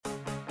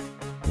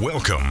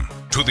Welcome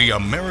to the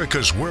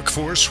America's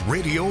Workforce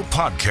Radio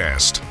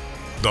Podcast,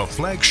 the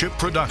flagship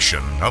production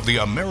of the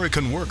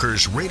American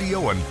Workers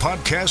Radio and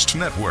Podcast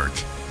Network,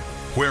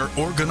 where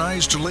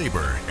organized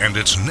labor and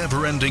its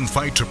never-ending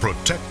fight to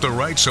protect the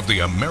rights of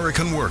the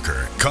American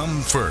worker come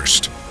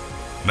first.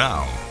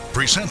 Now,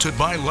 presented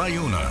by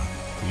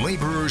LIUNA,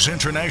 Laborers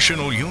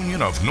International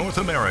Union of North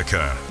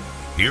America.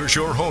 Here's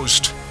your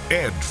host,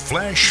 Ed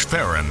Flash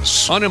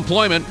Ferens.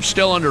 Unemployment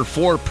still under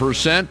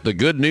 4%. The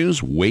good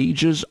news,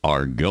 wages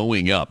are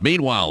going up.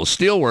 Meanwhile,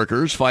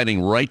 steelworkers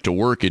fighting right to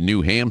work in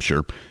New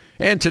Hampshire.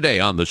 And today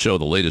on the show,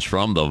 the latest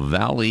from the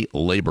Valley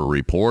Labor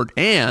Report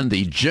and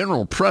the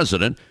general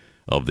president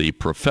of the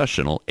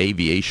Professional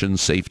Aviation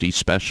Safety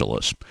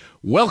Specialists.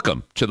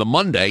 Welcome to the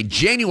Monday,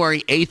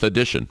 January 8th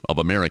edition of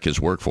America's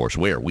Workforce,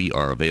 where we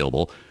are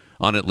available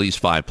on at least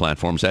 5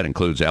 platforms. That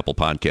includes Apple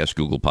Podcasts,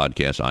 Google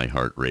Podcasts,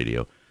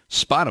 iHeartRadio,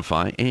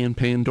 Spotify, and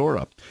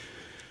Pandora.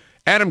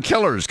 Adam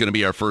Keller is going to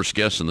be our first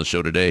guest on the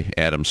show today.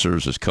 Adam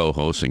serves as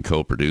co-host and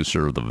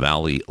co-producer of the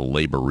Valley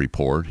Labor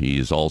Report. He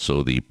is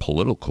also the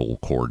political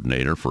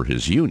coordinator for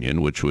his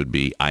union, which would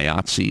be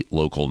IATSE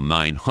Local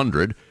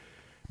 900,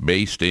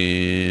 based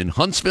in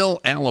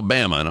Huntsville,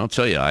 Alabama. And I'll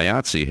tell you,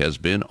 IATSE has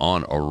been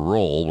on a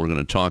roll. We're going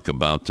to talk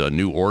about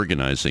new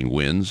organizing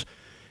wins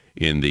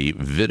in the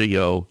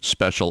video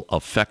special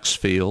effects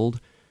field,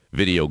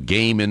 video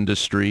game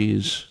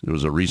industries. There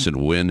was a recent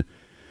win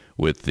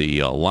with the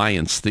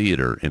Alliance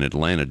Theater in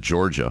Atlanta,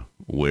 Georgia,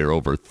 where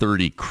over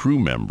 30 crew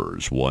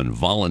members won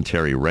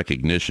voluntary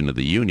recognition of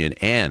the union.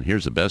 And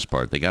here's the best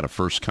part, they got a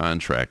first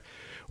contract.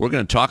 We're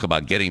going to talk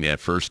about getting that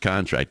first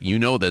contract. You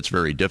know that's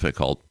very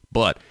difficult,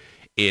 but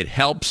it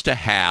helps to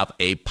have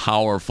a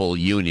powerful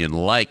union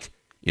like,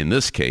 in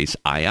this case,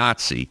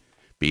 IATSE,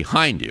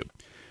 behind you.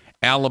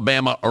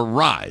 Alabama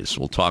Arise.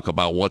 We'll talk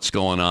about what's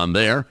going on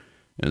there.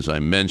 As I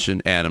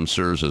mentioned, Adam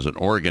serves as an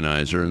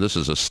organizer, and this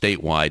is a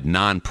statewide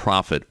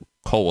nonprofit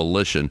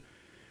coalition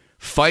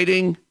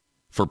fighting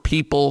for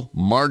people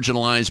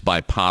marginalized by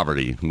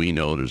poverty. We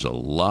know there's a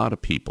lot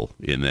of people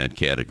in that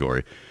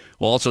category.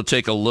 We'll also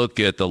take a look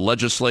at the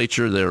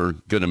legislature. They're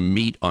going to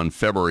meet on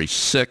February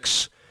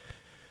 6th.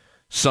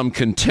 Some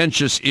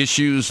contentious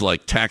issues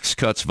like tax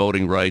cuts,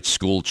 voting rights,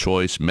 school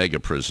choice, mega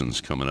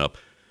prisons coming up.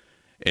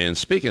 And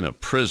speaking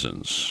of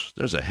prisons,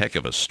 there's a heck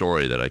of a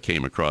story that I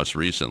came across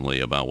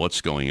recently about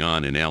what's going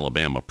on in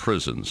Alabama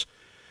prisons.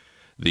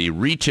 The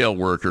retail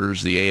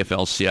workers, the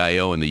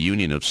AFL-CIO, and the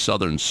Union of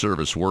Southern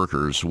Service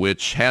Workers,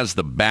 which has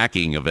the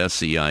backing of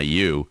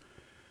SEIU,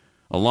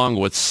 along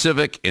with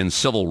civic and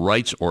civil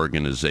rights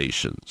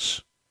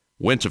organizations,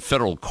 went to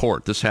federal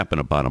court, this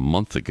happened about a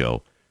month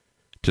ago,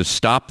 to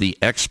stop the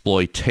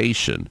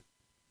exploitation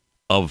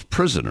of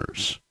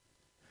prisoners.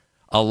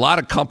 A lot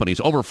of companies,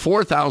 over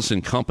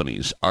 4,000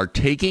 companies, are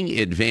taking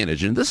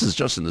advantage, and this is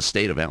just in the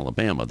state of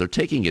Alabama, they're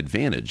taking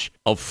advantage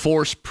of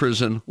forced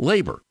prison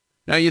labor.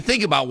 Now, you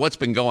think about what's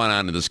been going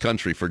on in this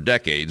country for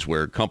decades,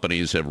 where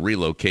companies have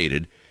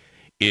relocated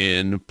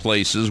in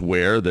places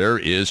where there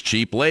is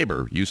cheap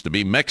labor. Used to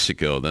be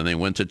Mexico, then they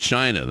went to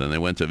China, then they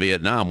went to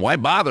Vietnam. Why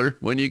bother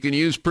when you can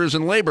use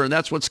prison labor? And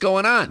that's what's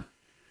going on.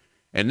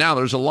 And now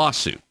there's a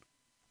lawsuit.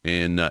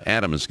 And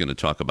Adam is going to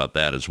talk about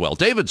that as well.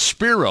 David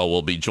Spero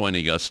will be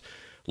joining us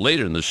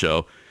later in the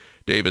show.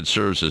 David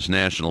serves as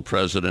national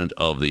president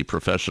of the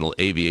Professional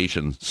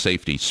Aviation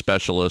Safety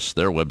Specialists.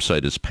 Their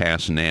website is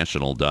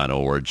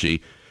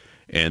passnational.org,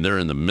 and they're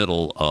in the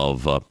middle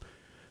of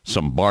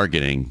some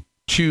bargaining,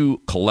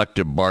 2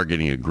 collective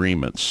bargaining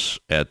agreements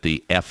at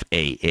the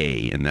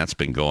FAA, and that's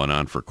been going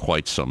on for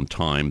quite some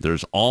time.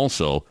 There's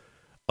also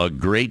a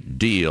great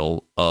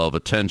deal of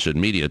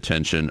attention, media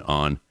attention,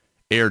 on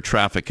air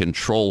traffic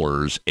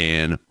controllers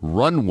and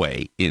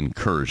runway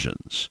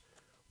incursions.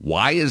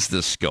 Why is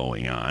this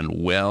going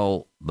on?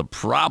 Well, the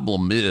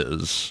problem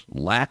is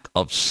lack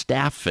of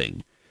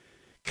staffing.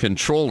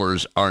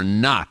 Controllers are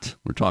not,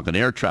 we're talking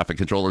air traffic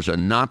controllers, are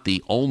not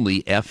the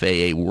only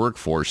FAA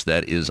workforce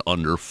that is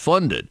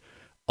underfunded,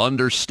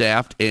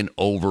 understaffed, and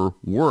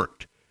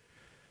overworked.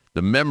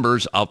 The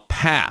members of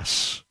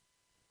PASS,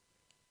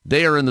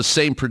 they are in the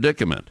same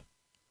predicament.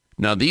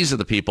 Now, these are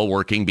the people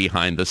working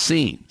behind the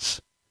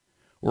scenes.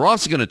 We're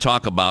also going to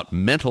talk about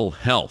mental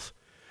health.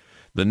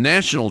 The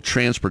National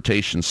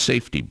Transportation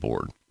Safety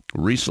Board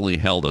recently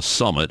held a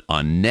summit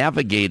on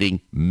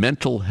navigating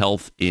mental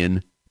health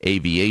in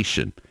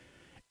aviation.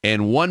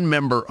 And one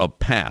member of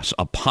PASS,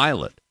 a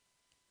pilot,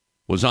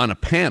 was on a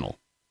panel.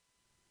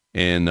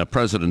 And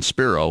President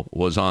Spero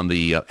was on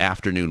the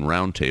afternoon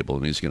roundtable,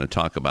 and he's going to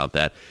talk about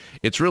that.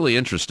 It's really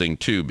interesting,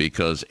 too,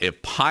 because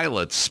if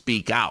pilots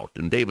speak out,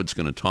 and David's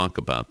going to talk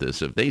about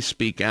this, if they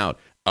speak out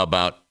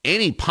about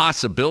any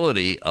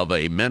possibility of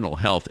a mental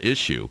health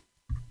issue,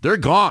 they're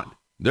gone.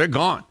 They're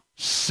gone.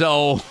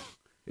 So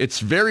it's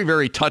very,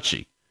 very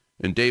touchy.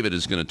 And David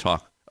is going to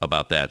talk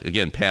about that.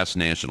 Again,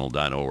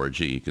 passnational.org.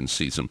 You can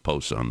see some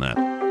posts on that.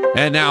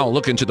 And now,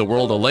 look into the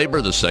world of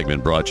labor. The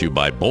segment brought to you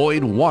by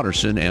Boyd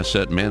Watterson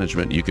Asset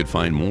Management. You can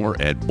find more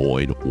at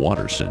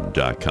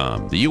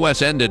boydwatterson.com. The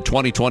U.S. ended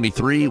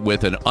 2023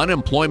 with an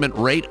unemployment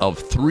rate of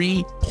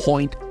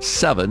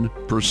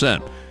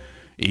 3.7%.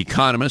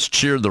 Economists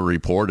cheered the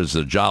report as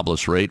the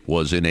jobless rate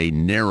was in a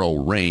narrow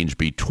range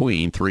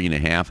between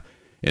 3.5%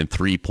 and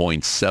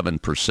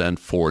 3.7%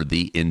 for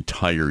the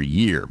entire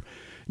year.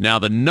 Now,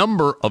 the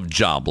number of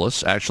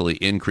jobless actually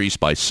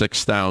increased by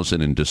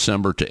 6,000 in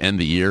December to end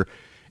the year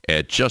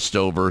at just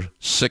over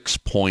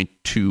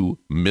 6.2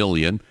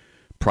 million.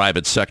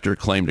 Private sector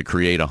claimed to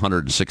create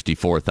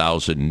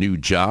 164,000 new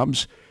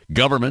jobs.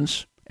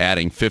 Governments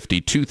adding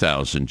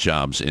 52,000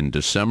 jobs in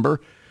December.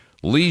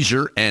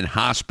 Leisure and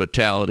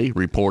hospitality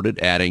reported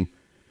adding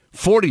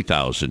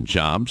 40,000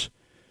 jobs.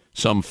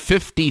 Some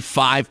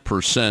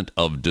 55%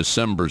 of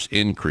December's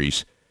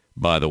increase,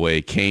 by the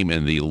way, came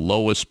in the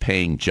lowest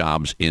paying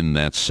jobs in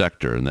that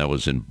sector, and that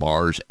was in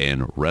bars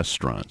and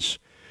restaurants.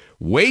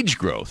 Wage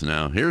growth,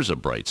 now here's a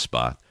bright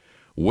spot.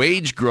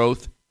 Wage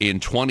growth in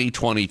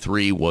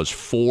 2023 was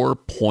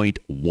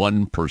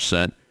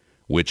 4.1%,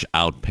 which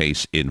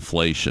outpaced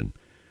inflation.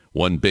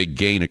 One big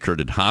gain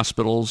occurred at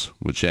hospitals,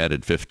 which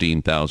added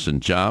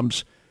 15,000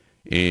 jobs,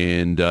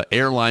 and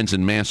airlines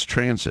and mass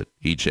transit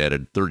each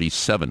added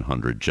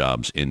 3,700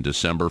 jobs in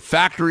December.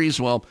 Factories,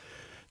 well,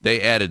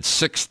 they added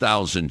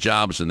 6,000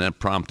 jobs, and that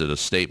prompted a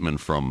statement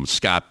from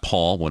Scott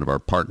Paul, one of our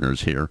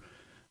partners here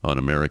on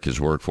America's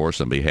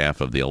Workforce, on behalf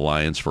of the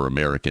Alliance for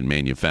American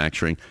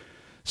Manufacturing.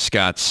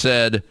 Scott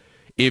said,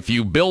 "If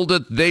you build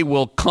it, they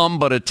will come,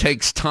 but it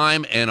takes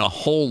time and a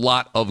whole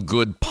lot of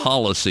good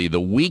policy."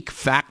 The weak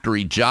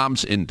factory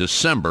jobs in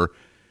December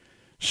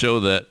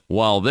show that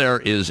while there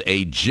is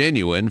a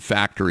genuine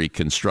factory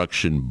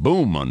construction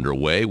boom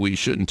underway, we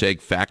shouldn't take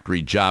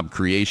factory job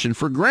creation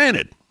for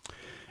granted.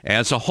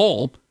 As a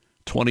whole,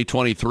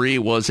 2023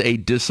 was a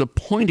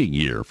disappointing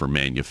year for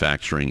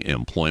manufacturing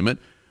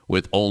employment,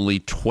 with only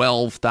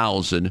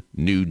 12,000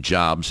 new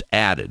jobs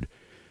added.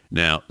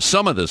 Now,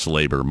 some of this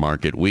labor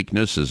market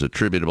weakness is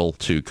attributable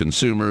to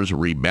consumers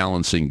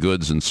rebalancing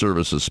goods and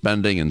services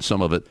spending, and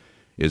some of it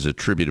is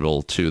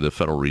attributable to the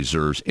Federal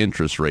Reserve's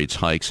interest rates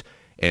hikes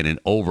and an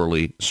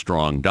overly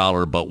strong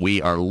dollar. But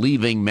we are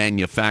leaving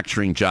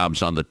manufacturing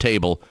jobs on the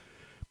table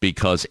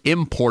because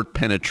import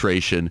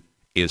penetration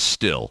is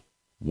still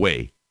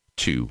way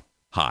too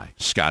high.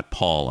 Scott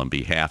Paul on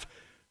behalf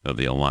of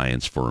the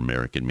Alliance for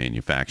American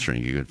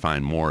Manufacturing. You can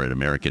find more at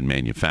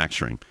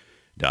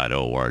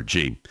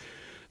americanmanufacturing.org.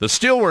 The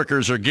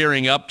steelworkers are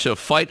gearing up to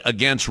fight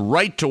against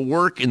right to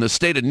work in the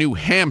state of New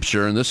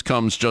Hampshire, and this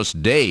comes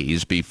just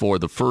days before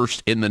the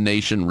first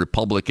in-the-nation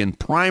Republican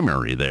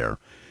primary there.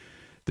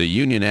 The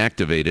union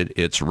activated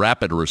its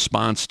rapid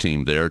response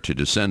team there to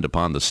descend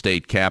upon the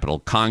state capital,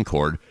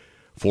 Concord,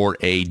 for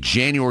a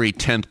January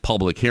 10th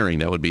public hearing.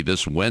 That would be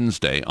this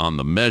Wednesday on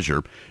the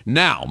measure.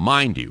 Now,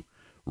 mind you,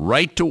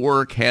 right to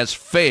work has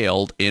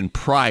failed in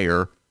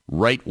prior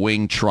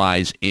right-wing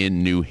tries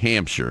in New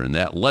Hampshire, and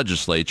that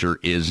legislature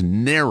is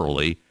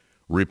narrowly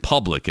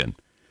Republican.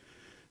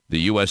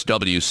 The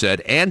USW said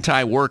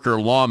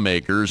anti-worker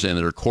lawmakers and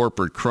their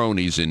corporate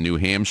cronies in New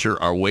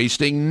Hampshire are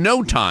wasting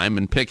no time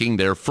in picking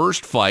their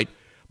first fight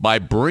by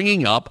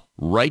bringing up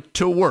right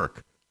to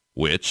work,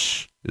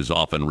 which is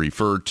often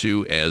referred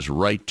to as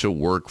right to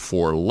work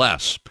for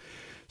less.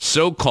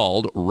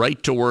 So-called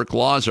right to work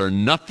laws are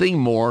nothing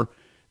more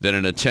than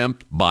an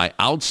attempt by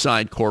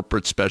outside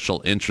corporate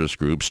special interest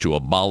groups to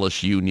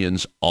abolish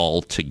unions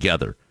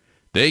altogether.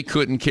 They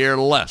couldn't care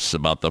less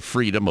about the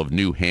freedom of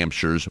New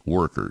Hampshire's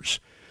workers.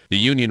 The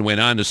union went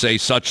on to say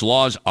such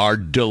laws are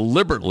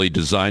deliberately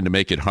designed to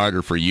make it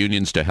harder for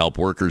unions to help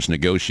workers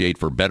negotiate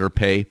for better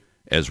pay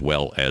as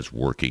well as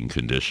working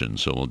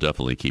conditions. So we'll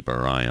definitely keep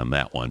our eye on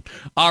that one.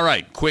 All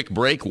right, quick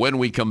break. When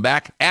we come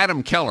back,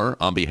 Adam Keller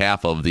on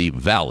behalf of the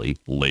Valley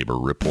Labor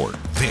Report.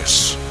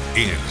 This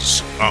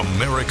is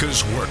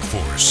America's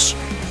Workforce.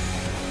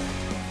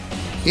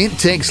 It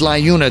takes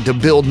LiUNA to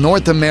build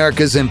North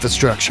America's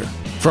infrastructure.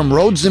 From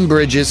roads and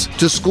bridges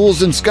to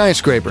schools and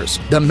skyscrapers,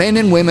 the men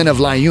and women of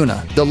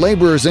LiUNA, the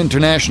Laborers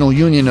International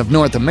Union of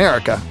North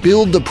America,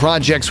 build the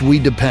projects we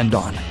depend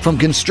on. From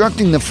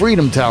constructing the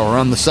Freedom Tower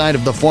on the site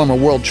of the former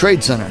World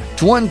Trade Center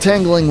to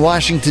untangling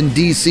Washington,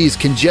 D.C.'s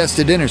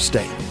congested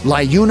interstate,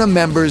 LiUNA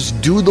members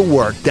do the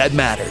work that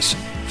matters.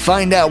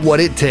 Find out what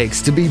it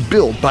takes to be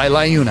built by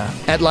LiUNA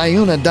at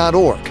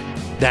liuna.org.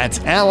 That's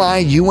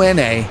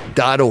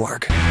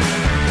liuna.org.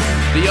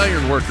 The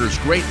Ironworkers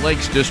Great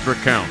Lakes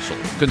District Council,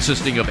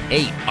 consisting of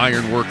 8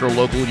 ironworker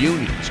local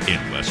unions in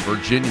West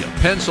Virginia,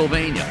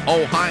 Pennsylvania,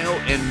 Ohio,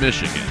 and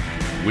Michigan.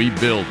 We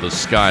build the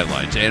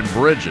skylines and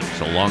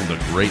bridges along the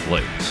Great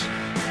Lakes.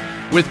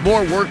 With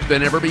more work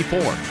than ever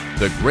before,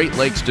 the Great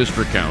Lakes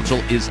District Council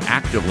is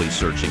actively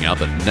searching out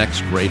the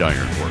next great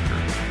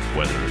ironworker,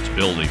 whether it's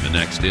building the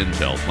next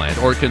Intel plant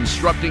or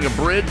constructing a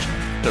bridge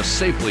to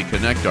safely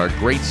connect our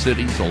great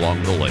cities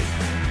along the lake.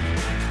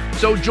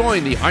 So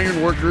join the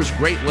Ironworkers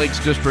Great Lakes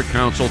District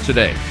Council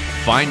today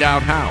Find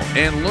out how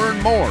and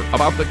learn more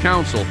about the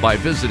council by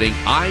visiting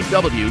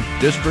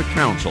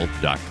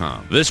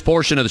iwdistrictcouncil.com. This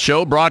portion of the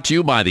show brought to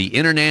you by the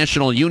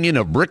International Union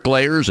of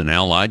Bricklayers and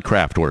Allied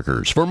Craft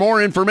Workers. For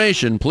more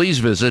information, please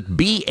visit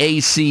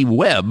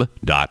bacweb.org.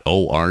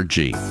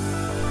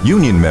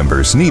 Union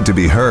members need to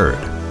be heard.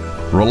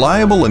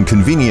 Reliable and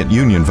convenient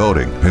union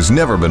voting has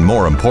never been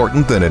more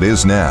important than it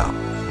is now.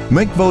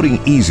 Make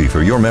voting easy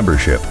for your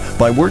membership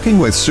by working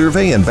with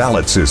survey and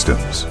ballot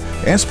systems.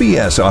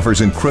 SBS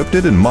offers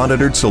encrypted and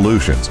monitored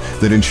solutions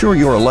that ensure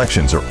your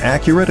elections are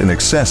accurate and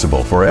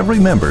accessible for every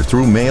member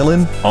through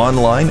mail-in,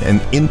 online,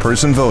 and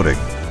in-person voting.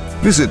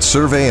 Visit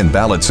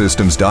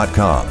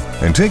surveyandballotsystems.com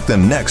and take the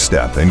next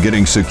step in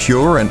getting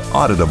secure and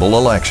auditable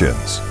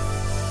elections.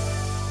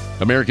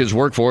 America's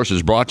Workforce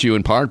is brought to you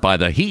in part by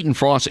the Heat and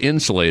Frost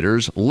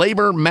Insulators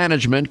Labor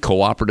Management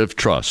Cooperative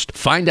Trust.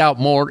 Find out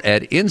more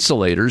at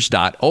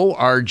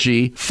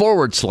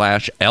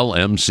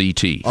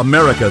insulators.org/LMCT.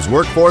 America's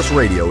Workforce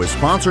Radio is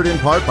sponsored in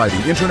part by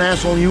the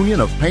International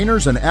Union of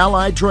Painters and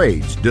Allied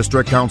Trades,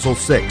 District Council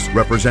 6,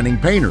 representing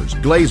painters,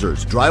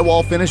 glazers,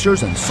 drywall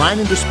finishers, and sign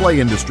and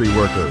display industry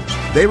workers.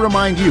 They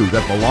remind you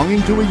that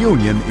belonging to a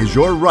union is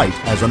your right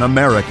as an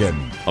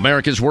American.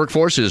 America's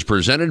Workforce is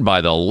presented by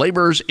the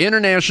Laborers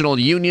International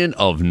Union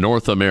of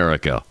North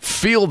America.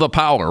 Feel the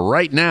power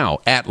right now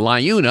at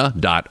liuna.org.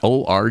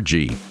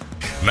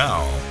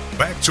 Now,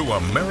 back to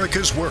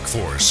America's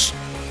Workforce.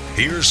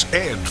 Here's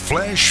Ed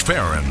Flash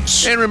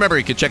Ferens. And remember,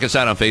 you can check us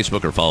out on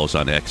Facebook or follow us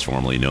on X,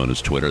 formerly known as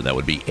Twitter. That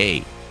would be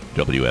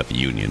AWF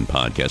Union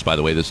Podcast. By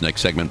the way, this next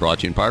segment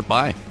brought to you in part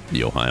by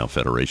the Ohio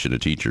Federation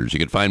of Teachers. You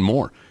can find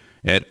more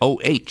at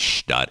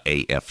oh.aft.org.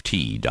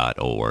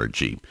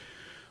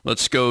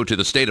 Let's go to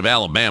the state of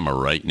Alabama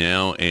right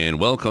now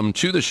and welcome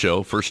to the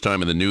show. First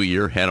time in the new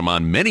year. Had him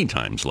on many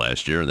times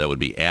last year. That would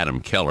be Adam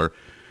Keller,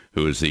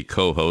 who is the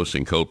co-host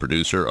and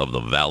co-producer of the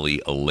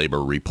Valley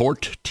Labor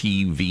Report.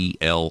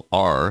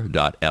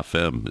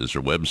 TVLR.FM is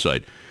their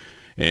website.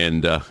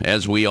 And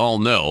as we all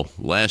know,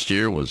 last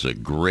year was a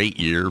great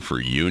year for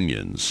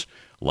unions.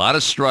 A lot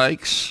of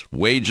strikes,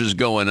 wages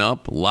going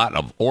up, a lot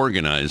of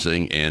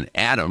organizing, and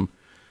Adam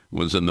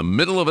was in the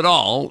middle of it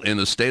all in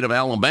the state of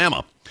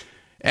Alabama.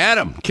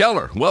 Adam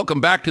Keller, welcome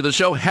back to the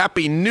show.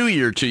 Happy New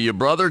Year to you,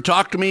 brother.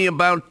 Talk to me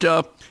about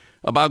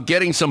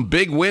getting some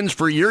big wins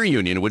for your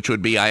union, which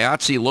would be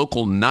IATSE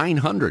Local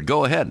 900.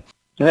 Go ahead.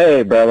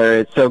 Hey, brother.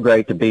 It's so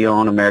great to be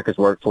on America's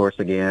Workforce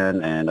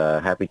again, and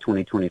happy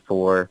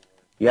 2024.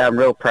 Yeah, I'm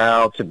real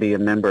proud to be a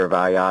member of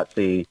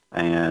IATSE,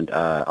 and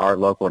our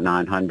Local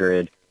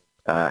 900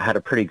 had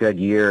a pretty good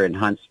year in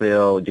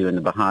Huntsville doing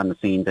the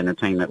behind-the-scenes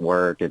entertainment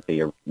work at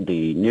the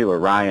new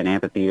Orion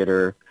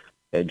Amphitheater.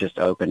 It just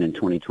opened in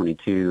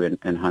 2022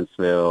 in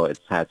Huntsville. It's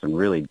had some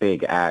really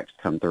big acts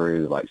come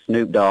through, like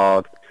Snoop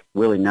Dogg,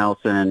 Willie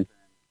Nelson,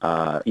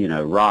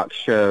 rock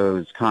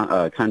shows,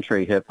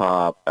 country,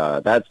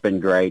 hip-hop. That's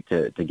been great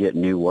to get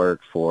new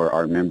work for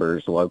our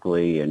members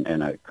locally, and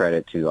a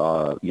credit to,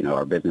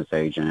 our business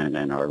agent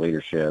and our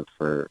leadership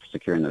for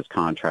securing those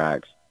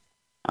contracts.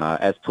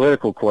 As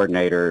political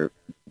coordinator,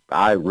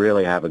 I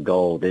really have a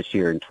goal this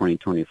year in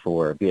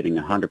 2024 of getting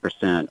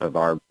 100% of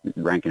our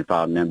rank and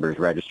file members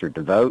registered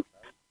to vote,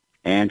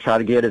 and try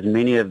to get as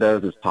many of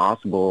those as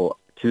possible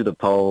to the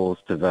polls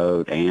to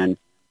vote and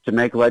to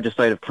make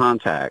legislative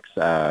contacts.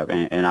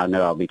 And I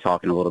know I'll be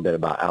talking a little bit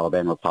about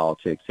Alabama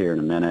politics here in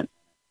a minute.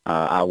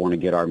 I want to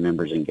get our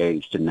members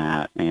engaged in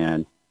that.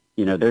 And,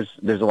 there's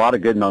a lot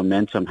of good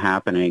momentum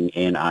happening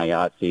in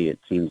IATSE. It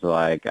seems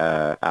like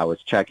I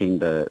was checking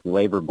the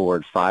labor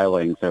board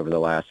filings over the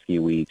last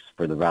few weeks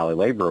for the Valley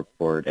Labor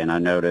Report, and I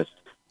noticed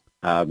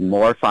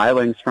more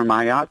filings from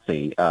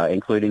IATSE,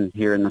 including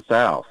here in the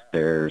South.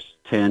 There's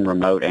 10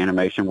 remote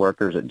animation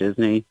workers at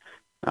Disney,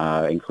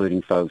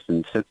 including folks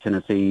in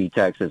Tennessee,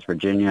 Texas,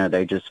 Virginia.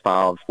 They just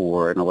filed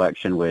for an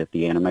election with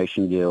the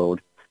Animation Guild,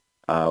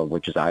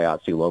 which is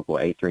IATSE Local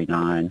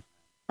 839.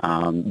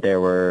 There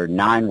were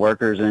 9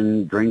 workers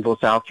in Greenville,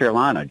 South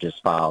Carolina,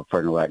 just filed for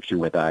an election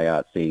with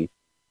IATSE.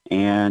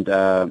 And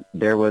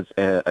there was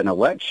an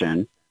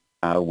election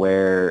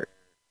where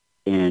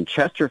in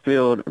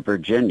Chesterfield,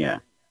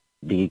 Virginia,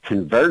 the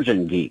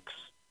Conversion Geeks,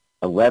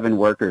 11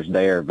 workers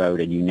there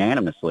voted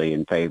unanimously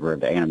in favor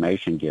of the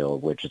Animation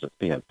Guild, which is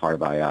part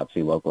of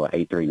IATSE Local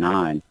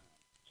 839.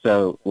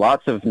 So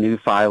lots of new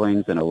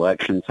filings and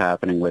elections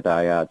happening with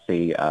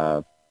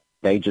IATSE.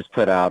 They just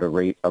put out a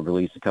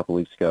release a couple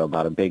weeks ago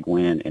about a big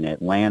win in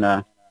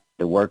Atlanta.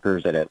 The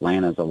workers at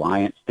Atlanta's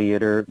Alliance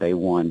Theater, they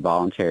won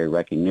voluntary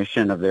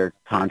recognition of their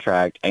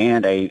contract,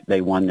 and they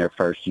won their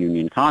first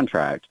union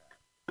contract.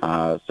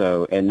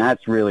 And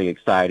that's really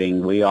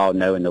exciting. We all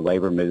know in the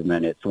labor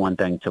movement, it's one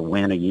thing to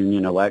win a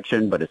union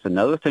election, but it's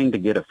another thing to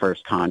get a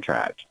first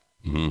contract.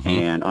 Mm-hmm.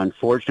 And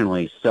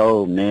unfortunately,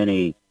 so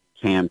many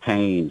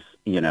campaigns,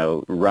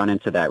 run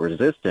into that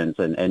resistance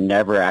and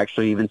never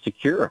actually even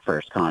secure a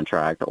first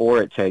contract,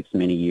 or it takes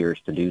many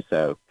years to do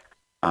so.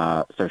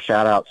 So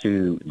shout out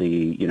to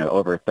the,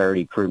 over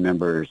 30 crew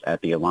members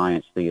at the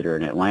Alliance Theater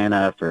in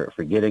Atlanta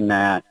for getting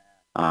that.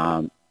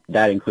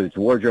 That includes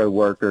wardrobe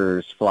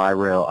workers, fly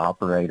rail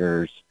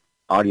operators,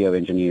 audio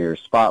engineers,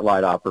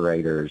 spotlight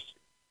operators,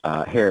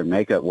 hair and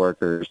makeup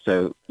workers.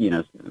 So,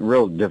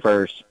 real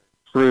diverse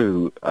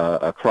crew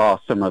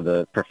across some of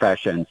the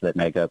professions that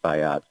make up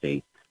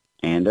IATSE.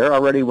 And they're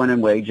already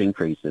winning wage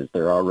increases.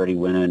 They're already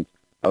winning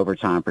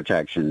overtime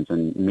protections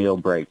and meal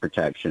break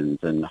protections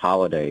and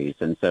holidays.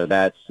 And so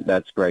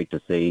that's great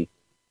to see.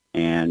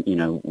 And,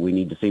 we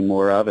need to see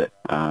more of it.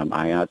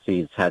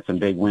 IATSE's had some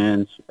big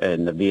wins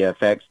in the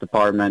VFX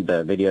department,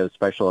 the video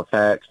special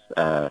effects,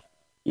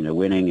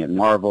 winning at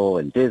Marvel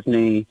and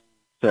Disney.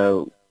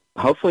 So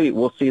hopefully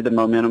we'll see the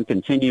momentum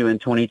continue in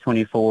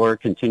 2024,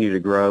 continue to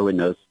grow in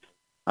those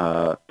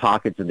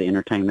pockets of the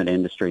entertainment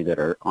industry that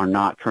are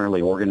not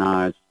currently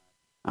organized,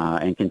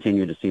 and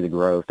continue to see the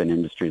growth in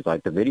industries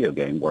like the video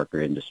game worker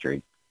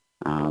industry.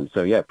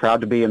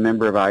 Proud to be a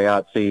member of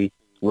IATSE,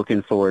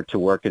 looking forward to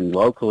working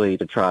locally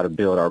to try to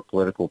build our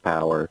political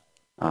power,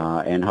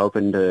 and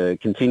hoping to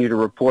continue to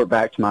report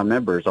back to my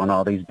members on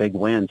all these big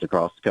wins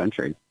across the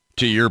country.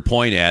 To your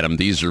point, Adam,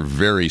 these are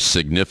very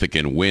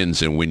significant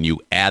wins, and when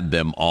you add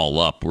them all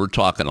up, we're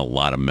talking a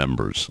lot of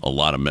members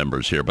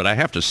here. But I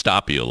have to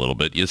stop you a little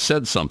bit. You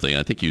said something,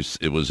 I think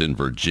it was in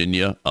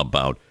Virginia,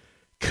 about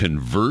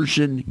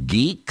conversion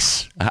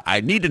geeks.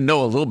 I need to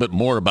know a little bit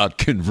more about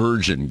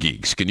conversion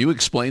geeks. Can you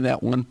explain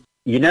that one?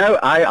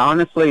 I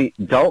honestly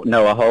don't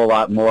know a whole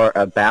lot more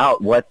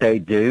about what they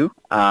do.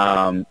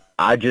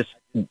 I just,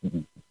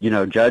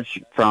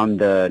 judge from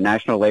the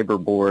National Labor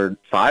Board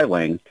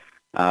filing,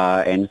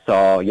 and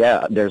saw,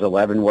 there's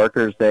 11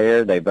 workers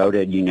there. They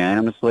voted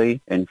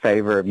unanimously in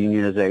favor of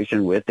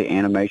unionization with the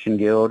Animation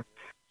Guild.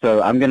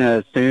 So I'm going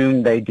to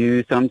assume they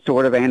do some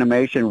sort of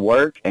animation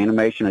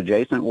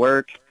adjacent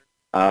work.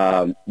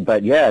 But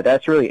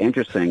that's really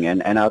interesting.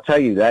 And I'll tell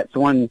you, that's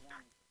one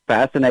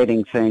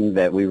fascinating thing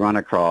that we run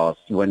across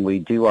when we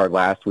do our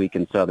Last Week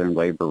in Southern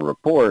Labor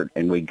report,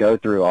 and we go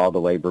through all the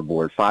labor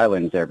board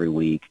filings every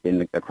week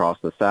across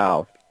the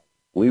South.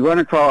 We run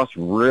across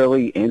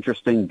really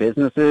interesting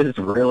businesses,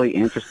 really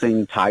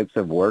interesting types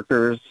of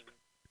workers,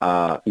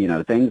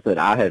 things that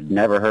I had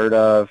never heard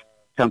of,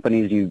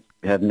 companies you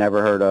have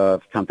never heard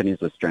of, companies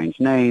with strange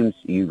names.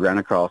 You run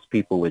across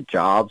people with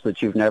jobs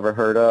that you've never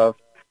heard of.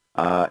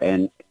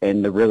 And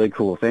the really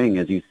cool thing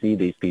is you see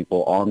these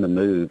people on the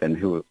move and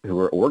who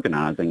are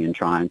organizing and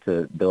trying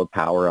to build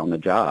power on the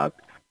job,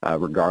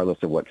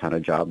 regardless of what kind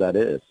of job that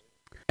is.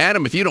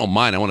 Adam, if you don't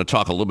mind, I want to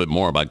talk a little bit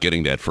more about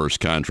getting that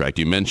first contract.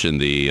 You mentioned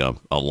the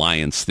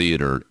Alliance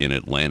Theater in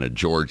Atlanta,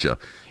 Georgia.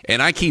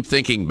 And I keep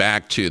thinking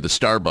back to the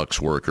Starbucks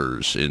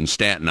workers in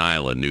Staten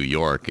Island, New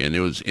York, and it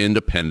was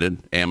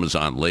independent,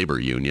 Amazon labor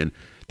union.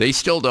 They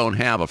still don't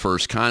have a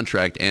first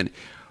contract. And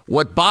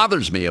what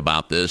bothers me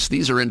about this,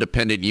 these are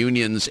independent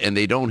unions, and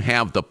they don't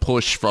have the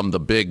push from the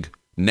big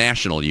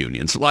national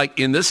unions. Like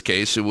in this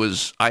case, it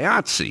was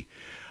IATSE.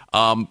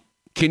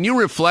 Can you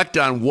reflect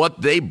on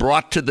what they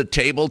brought to the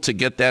table to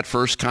get that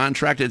first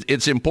contract?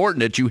 It's important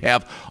that you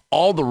have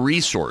all the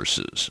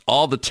resources,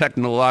 all the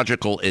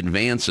technological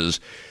advances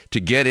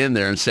to get in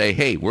there and say,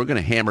 hey, we're going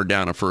to hammer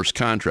down a first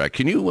contract.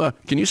 Can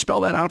you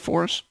spell that out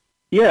for us?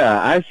 Yeah,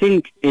 I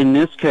think in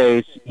this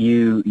case,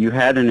 you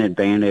had an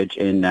advantage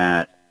in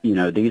that,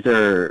 these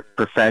are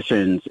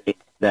professions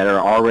that are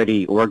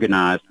already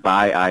organized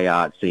by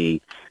IATSE,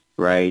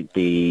 right?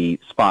 The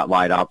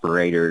spotlight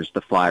operators,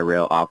 the fly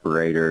rail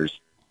operators,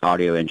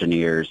 audio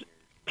engineers,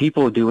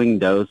 people doing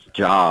those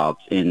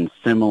jobs in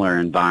similar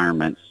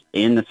environments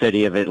in the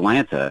city of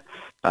Atlanta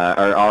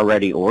are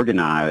already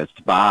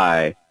organized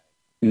by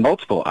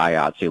multiple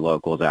IATSE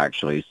locals,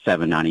 actually,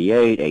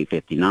 798,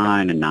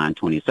 859, and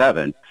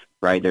 927,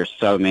 right? There's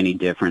so many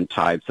different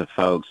types of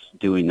folks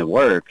doing the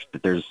work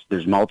that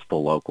there's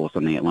multiple locals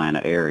in the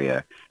Atlanta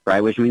area, right?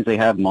 Which means they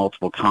have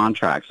multiple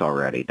contracts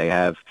already. They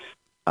have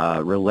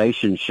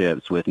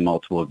relationships with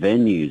multiple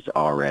venues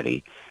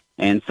already.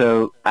 And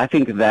so I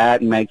think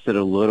that makes it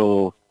a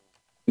little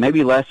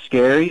maybe less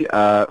scary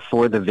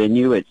for the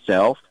venue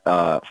itself,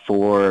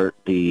 for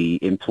the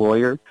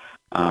employer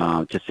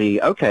to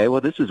see, okay, well,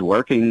 this is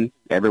working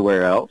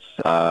everywhere else,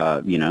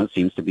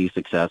 seems to be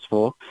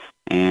successful,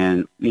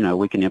 and,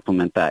 we can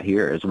implement that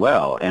here as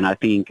well. And I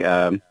think,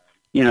 that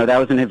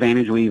was an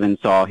advantage we even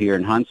saw here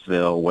in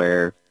Huntsville,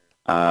 where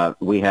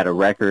we had a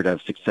record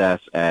of success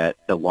at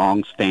the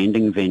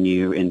long-standing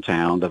venue in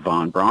town, the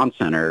Von Braun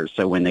Center.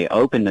 So when they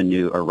opened the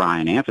new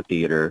Orion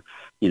Amphitheater,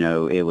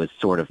 it was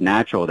sort of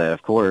natural that,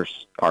 of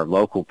course, our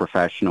local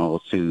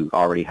professionals who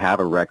already have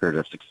a record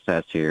of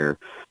success here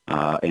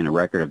and a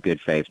record of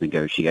good faith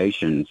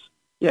negotiations,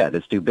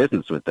 let's do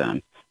business with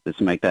them.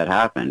 Let's make that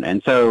happen.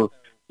 And so,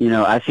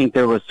 I think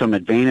there was some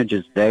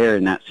advantages there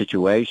in that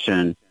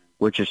situation.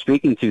 What you're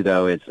speaking to,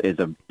 though,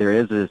 there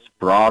is this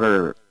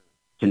broader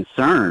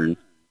concern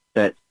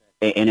that,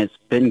 and it's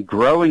been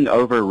growing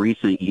over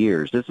recent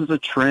years. This is a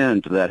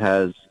trend that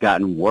has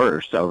gotten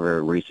worse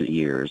over recent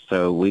years.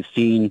 So we've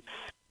seen,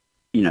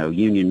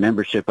 union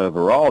membership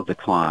overall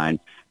decline,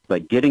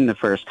 but getting the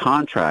first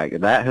contract,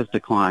 that has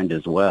declined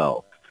as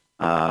well.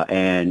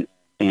 And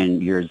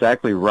And you're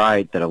exactly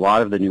right that a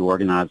lot of the new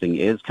organizing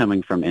is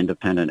coming from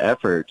independent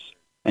efforts,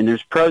 and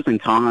there's pros and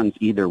cons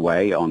either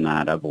way on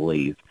that, I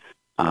believe.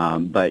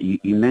 But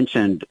you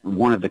mentioned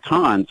one of the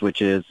cons,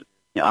 which is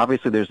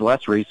obviously there's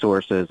less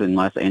resources and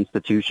less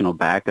institutional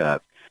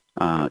backup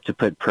to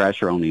put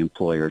pressure on the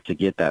employer to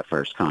get that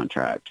first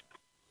contract.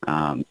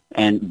 But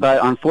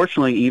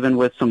unfortunately, even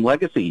with some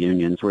legacy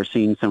unions, we're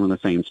seeing some of the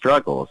same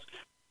struggles,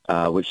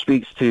 which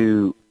speaks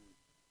to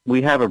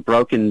we have a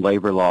broken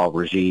labor law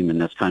regime in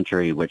this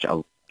country, which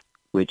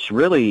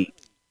really,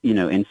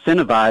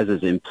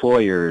 incentivizes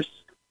employers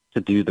to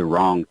do the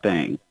wrong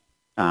thing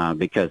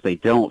because they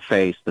don't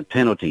face the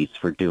penalties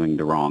for doing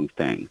the wrong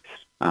thing.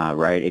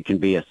 Right? It can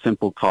be a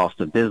simple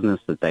cost of business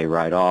that they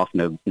write off,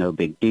 no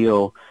big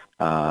deal,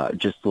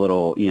 just a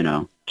little,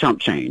 chump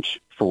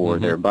change for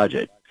their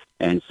budget.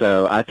 And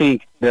so I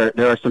think there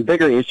are some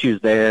bigger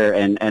issues there,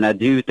 and I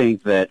do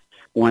think that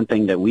one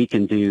thing that we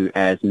can do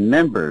as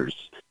members,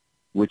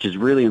 which is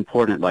really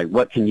important, like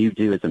what can you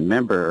do as a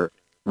member,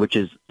 which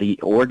is the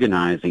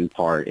organizing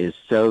part, is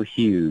so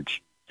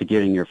huge to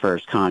getting your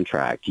first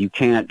contract. You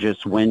can't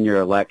just win your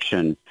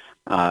election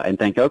and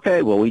think,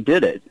 okay, well, we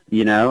did it,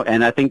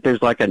 and I think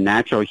there's like a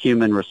natural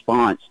human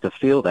response to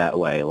feel that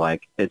way.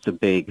 Like it's a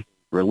big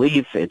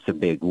relief, it's a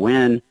big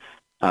win,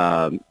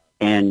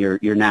 and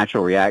your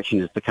natural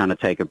reaction is to kind of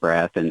take a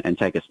breath and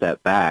take a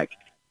step back.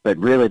 But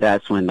really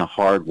that's when the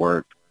hard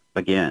work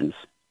begins.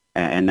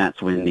 And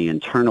that's when the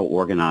internal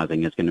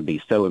organizing is going to be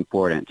so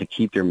important to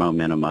keep your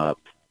momentum up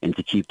and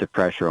to keep the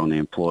pressure on the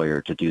employer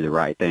to do the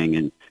right thing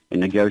and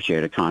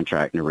negotiate a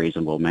contract in a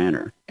reasonable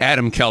manner.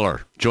 Adam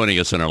Keller joining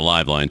us on our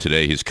live line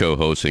today. He's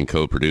co-host and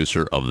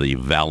co-producer of the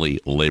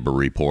Valley Labor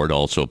Report,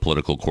 also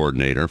political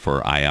coordinator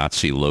for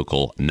IATSE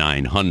Local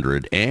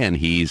 900, and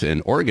he's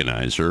an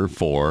organizer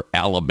for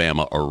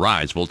Alabama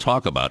Arise. We'll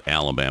talk about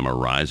Alabama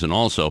Arise and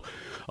also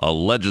a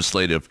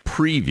legislative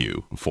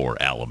preview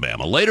for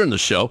Alabama. Later in the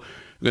show,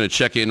 we're going to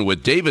check in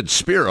with David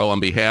Spero on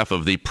behalf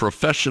of the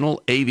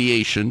Professional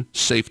Aviation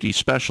Safety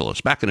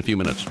Specialist. Back in a few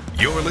minutes.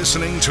 You're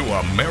listening to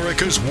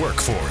America's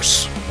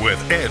Workforce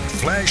with Ed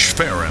Flash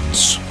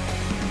Ferens.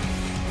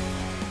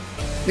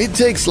 It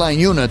takes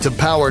LIUNA to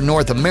power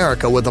North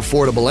America with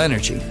affordable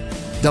energy.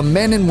 The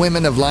men and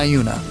women of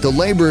LIUNA, the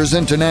Laborers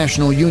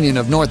International Union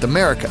of North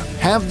America,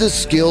 have the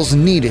skills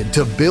needed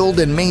to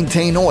build and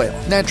maintain oil,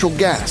 natural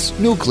gas,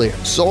 nuclear,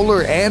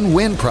 solar, and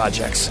wind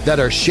projects that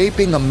are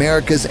shaping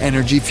America's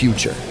energy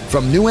future.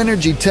 From new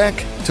energy tech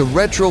to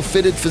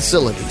retrofitted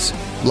facilities,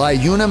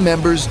 LIUNA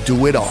members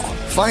do it all.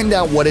 Find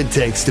out what it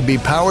takes to be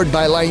powered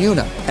by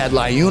LIUNA at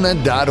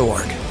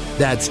liuna.org.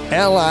 That's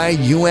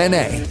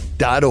LIUNA.org.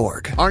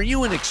 Are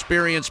you an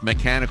experienced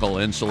mechanical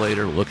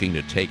insulator looking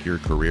to take your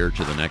career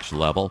to the next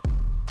level?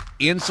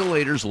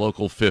 Insulators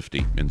Local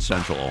 50 in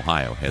Central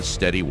Ohio has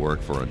steady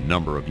work for a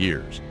number of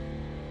years.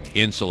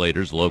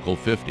 Insulators Local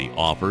 50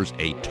 offers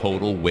a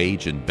total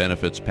wage and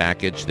benefits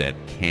package that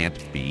can't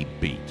be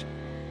beat.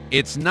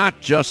 It's not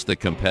just the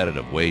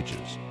competitive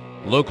wages.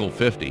 Local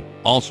 50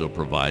 also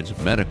provides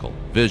medical,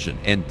 vision,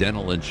 and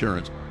dental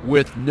insurance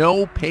with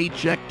no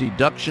paycheck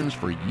deductions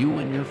for you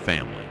and your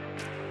family.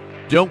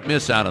 Don't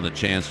miss out on the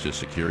chance to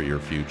secure your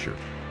future.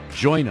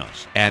 Join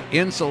us at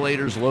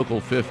Insulators Local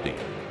 50.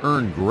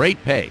 Earn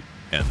great pay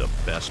and the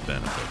best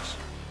benefits.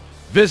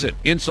 Visit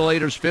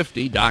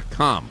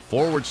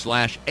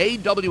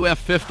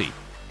insulators50.com/AWF50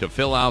 to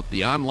fill out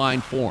the online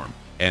form,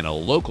 and a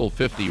Local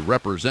 50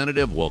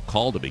 representative will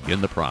call to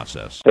begin the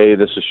process. Hey,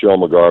 this is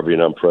Sean McGarvey,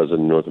 and I'm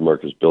president of North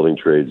America's Building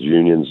Trades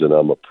Unions, and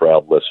I'm a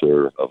proud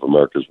listener of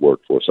America's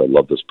Workforce. I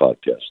love this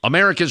podcast.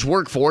 America's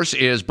Workforce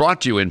is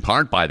brought to you in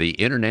part by the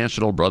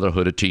International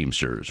Brotherhood of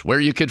Teamsters, where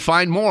you can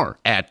find more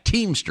at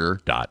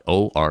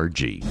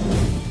teamster.org.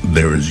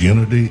 There is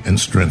unity and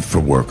strength for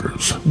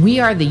workers. We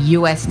are the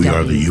USW. We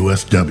are the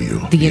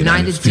USW. The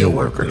United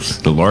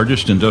Steelworkers. The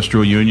largest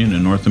industrial union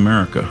in North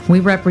America.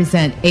 We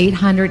represent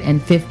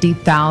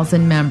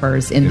 850,000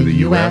 members in the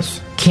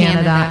U.S.,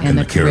 Canada, and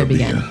the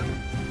Caribbean.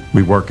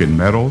 We work in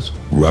metals,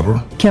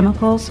 rubber,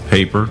 chemicals,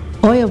 paper,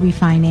 oil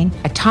refining,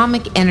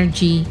 atomic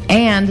energy,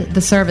 and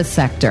the service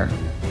sector.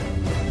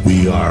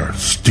 We are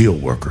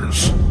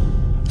steelworkers,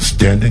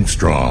 standing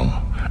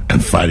strong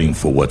and fighting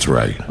for what's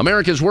right.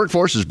 America's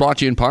Workforce is brought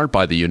to you in part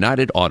by the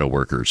United Auto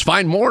Workers.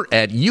 Find more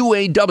at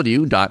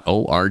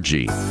uaw.org.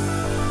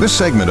 This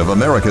segment of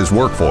America's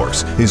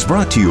Workforce is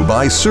brought to you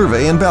by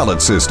Survey and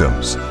Ballot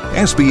Systems.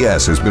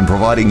 SBS has been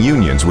providing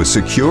unions with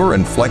secure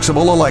and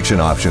flexible election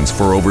options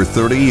for over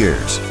 30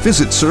 years.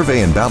 Visit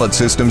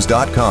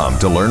surveyandballotsystems.com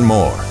to learn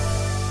more.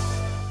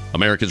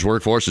 America's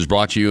Workforce is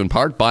brought to you in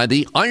part by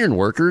the Iron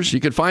Workers.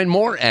 You can find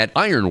more at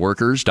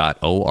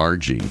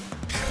ironworkers.org.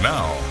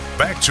 Now,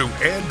 back to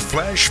Ed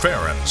Flash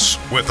Ferens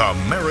with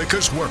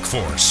America's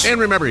Workforce. And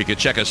remember, you can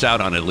check us out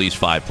on at least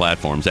 5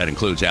 platforms. That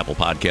includes Apple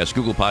Podcasts,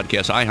 Google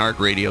Podcasts,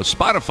 iHeartRadio,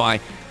 Spotify,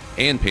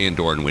 and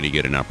Pandora. And when you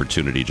get an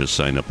opportunity, just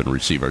sign up and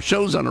receive our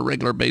shows on a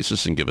regular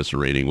basis and give us a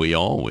rating. We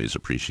always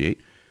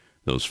appreciate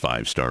those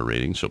 5-star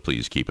ratings, so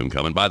please keep them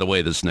coming. By the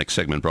way, this next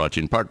segment brought to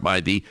you in part by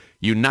the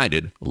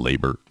United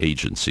Labor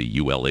Agency,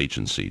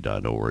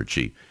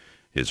 ulagency.org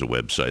is a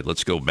website.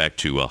 Let's go back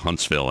to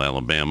Huntsville,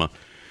 Alabama,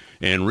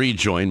 and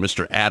rejoin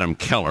Mr. Adam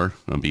Keller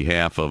on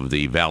behalf of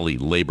the Valley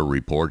Labor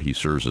Report. He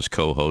serves as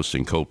co-host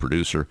and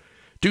co-producer.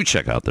 Do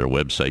check out their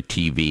website,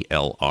 tvlr.fm,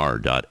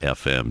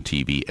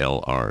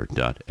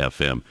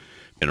 tvlr.fm.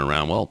 Been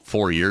around,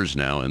 4 years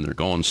now, and they're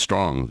going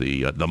strong.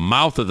 The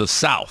mouth of the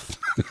South.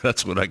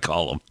 That's what I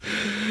call them.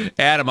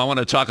 Adam, I want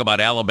to talk about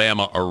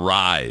Alabama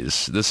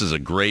Arise. This is a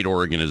great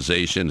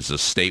organization. It's a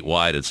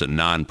statewide, it's a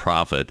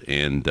nonprofit,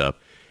 and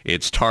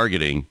it's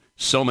targeting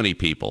so many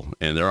people,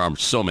 and there are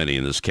so many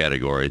in this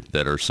category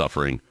that are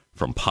suffering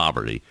from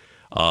poverty.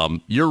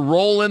 Your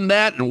role in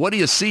that, and what do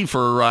you see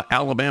for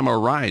Alabama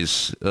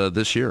Arise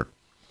this year?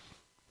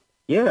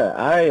 Yeah,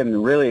 I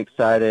am really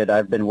excited.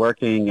 I've been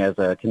working as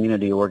a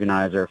community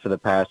organizer for the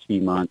past few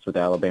months with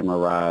Alabama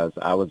Rise.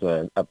 I was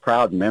a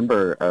proud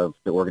member of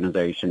the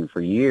organization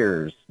for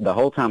years. The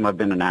whole time I've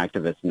been an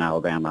activist in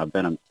Alabama, I've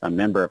been a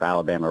member of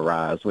Alabama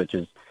Rise, which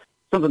is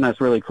something that's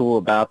really cool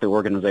about the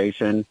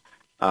organization.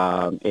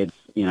 It's,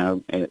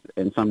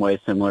 in some ways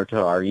similar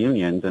to our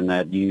unions in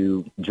that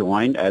you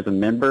join as a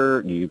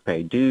member, you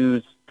pay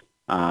dues.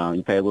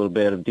 You pay a little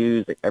bit of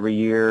dues every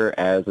year.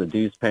 As a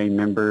dues-paying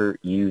member,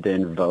 you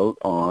then vote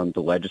on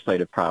the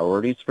legislative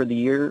priorities for the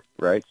year,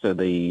 right? So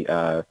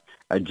the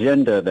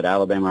agenda that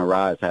Alabama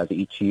Rise has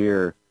each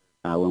year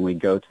when we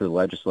go to the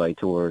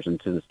legislators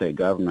and to the state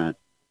government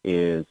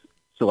is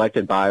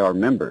selected by our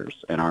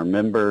members. And our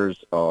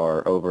members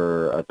are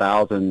over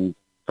 1,000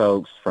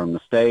 folks from the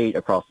state,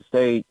 across the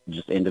state,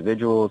 just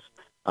individuals,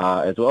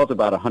 as well as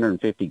about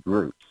 150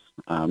 groups.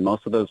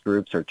 Most of those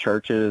groups are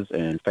churches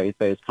and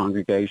faith-based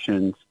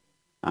congregations,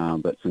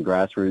 but some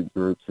grassroots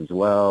groups as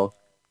well,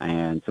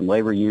 and some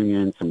labor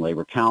unions, some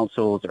labor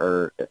councils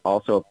are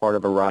also a part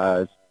of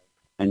Arise.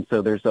 And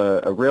so there's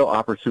a real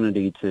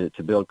opportunity to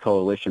build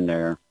coalition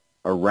there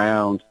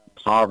around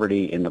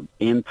poverty and the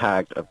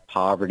impact of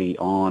poverty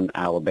on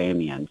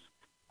Alabamians,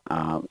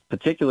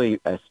 particularly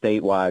a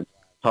statewide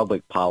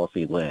public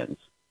policy lens.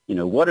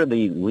 What are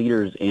the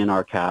leaders in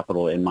our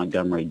capital in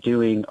Montgomery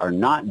doing or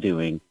not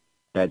doing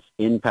that's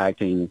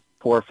impacting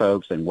poor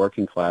folks and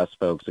working class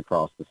folks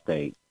across the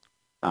state?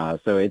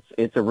 So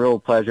it's a real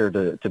pleasure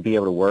to be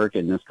able to work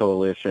in this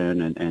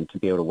coalition and to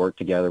be able to work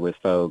together with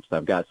folks.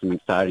 I've got some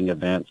exciting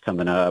events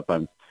coming up.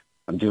 I'm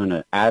doing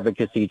an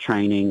advocacy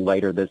training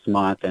later this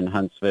month in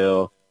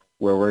Huntsville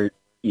where we're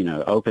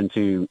open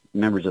to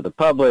members of the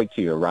public,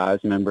 to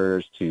Arise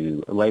members,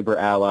 to labor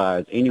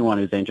allies, anyone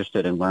who's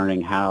interested in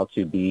learning how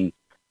to be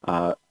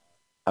a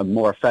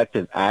more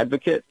effective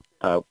advocate,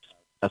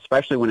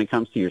 especially when it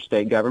comes to your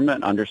state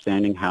government,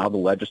 understanding how the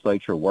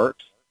legislature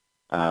works,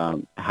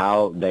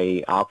 how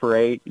they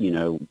operate,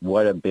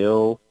 what a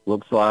bill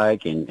looks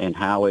like and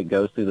how it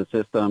goes through the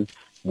system,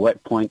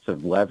 what points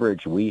of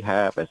leverage we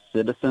have as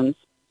citizens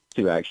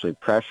to actually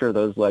pressure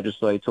those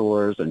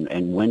legislators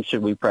and when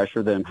should we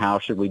pressure them, how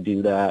should we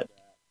do that.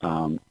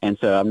 And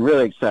so I'm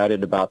really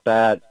excited about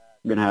that.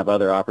 We're going to have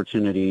other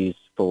opportunities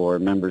for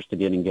members to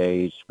get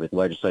engaged with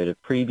legislative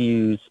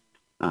previews,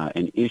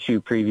 and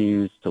issue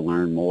previews to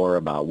learn more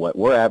about what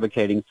we're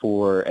advocating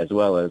for, as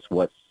well as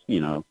what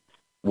do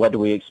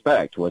we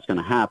expect, what's going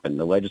to happen.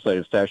 The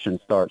legislative session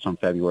starts on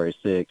February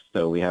 6th,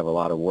 so we have a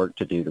lot of work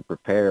to do to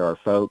prepare our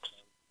folks.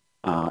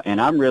 And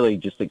I'm really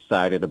just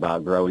excited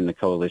about growing the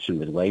coalition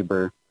with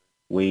labor.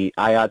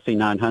 IATSE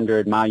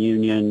 900, my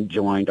union,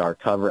 joined our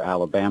Cover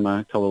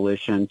Alabama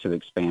coalition to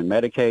expand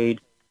Medicaid,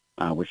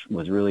 which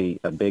was really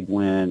a big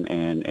win,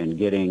 and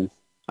getting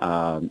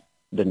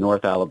the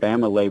North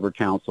Alabama Labor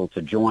Council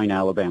to join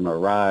Alabama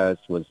Arise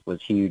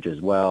was huge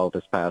as well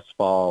this past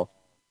fall,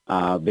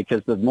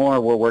 because the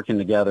more we're working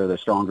together, the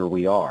stronger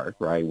we are,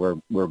 right?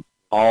 We're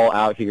all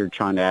out here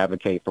trying to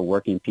advocate for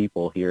working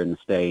people here in the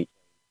state.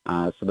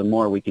 So the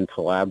more we can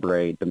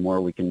collaborate, the more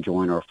we can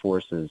join our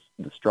forces,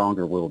 the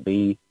stronger we'll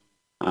be.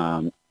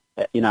 I'm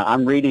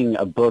reading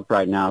a book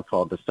right now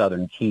called The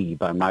Southern Key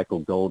by Michael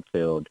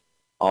Goldfield,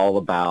 all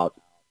about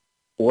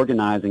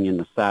organizing in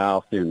the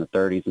South during the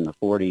 30s and the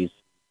 40s,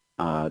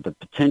 the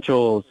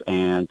potentials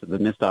and the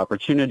missed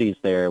opportunities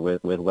there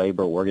with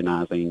labor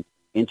organizing,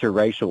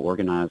 interracial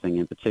organizing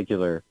in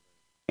particular.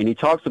 And he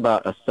talks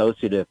about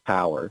associative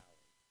power.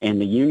 And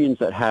the unions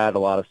that had a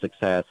lot of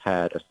success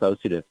had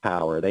associative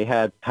power. They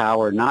had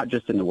power not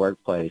just in the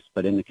workplace,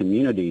 but in the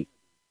community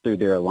through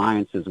their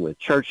alliances with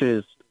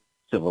churches,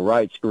 civil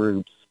rights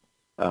groups,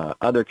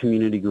 other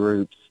community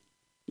groups,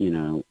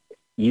 you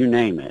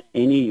name it.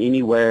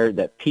 Anywhere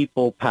that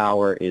people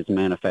power is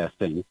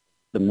manifesting,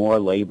 the more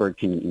labor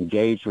can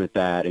engage with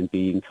that and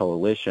be in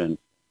coalition,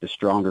 the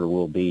stronger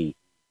we'll be.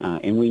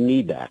 And we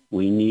need that.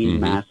 We need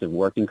massive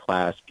working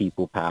class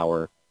people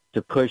power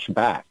to push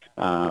back,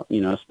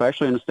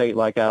 especially in a state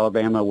like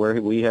Alabama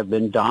where we have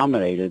been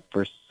dominated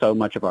for so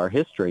much of our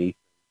history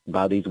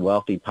by these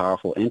wealthy,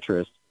 powerful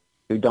interests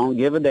who don't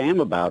give a damn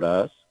about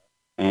us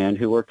and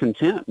who are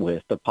content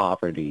with the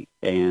poverty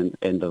and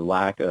the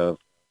lack of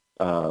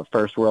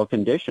first world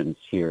conditions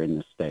here in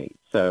the state.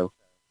 So,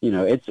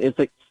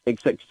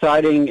 it's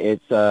exciting.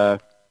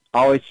 It's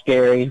always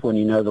scary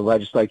when the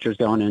legislature's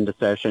going into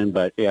session,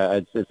 but yeah,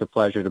 it's a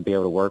pleasure to be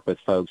able to work with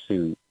folks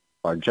who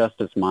are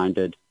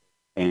justice-minded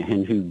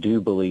and who do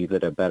believe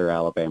that a better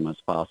Alabama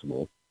is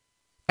possible.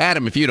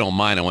 Adam, if you don't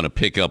mind, I want to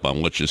pick up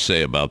on what you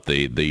say about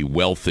the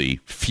wealthy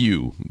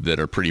few that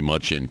are pretty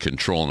much in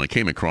control. And I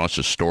came across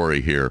a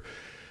story here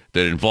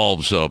that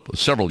involves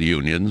several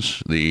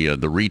unions, the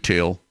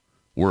retail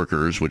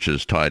workers, which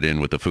is tied in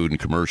with the food and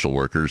commercial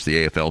workers,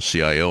 the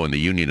AFL-CIO, and the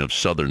Union of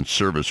Southern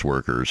Service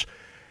Workers.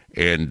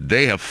 And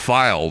they have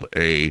filed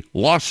a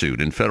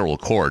lawsuit in federal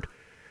court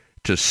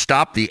to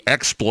stop the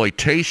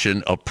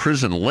exploitation of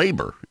prison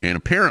labor. And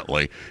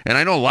apparently, and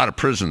I know a lot of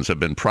prisons have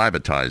been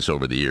privatized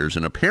over the years,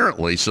 and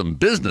apparently some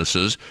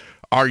businesses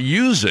are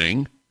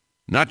using,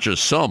 not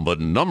just some, but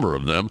a number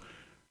of them,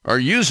 are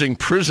using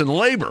prison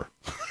labor.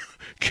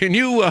 Can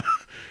you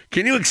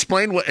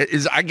explain what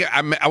is?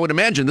 I would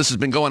imagine this has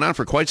been going on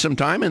for quite some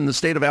time in the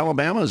state of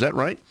Alabama. Is that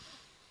right?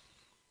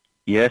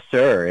 Yes,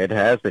 sir. It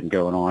has been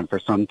going on for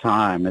some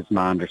time. It's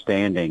my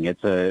understanding.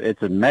 It's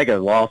a mega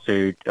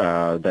lawsuit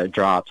that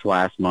dropped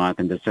last month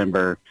in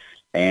December,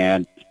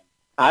 and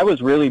I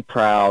was really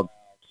proud.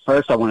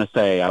 First, I want to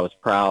say I was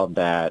proud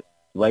that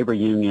labor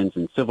unions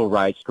and civil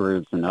rights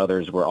groups and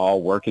others were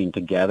all working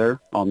together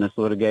on this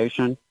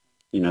litigation.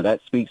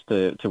 That speaks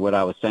to what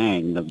I was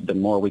saying. The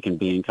more we can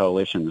be in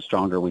coalition, the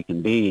stronger we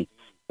can be.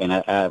 And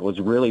I was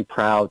really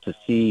proud to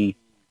see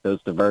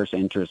those diverse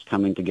interests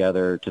coming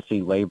together, to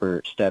see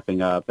labor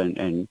stepping up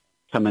and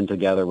coming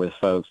together with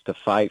folks to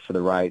fight for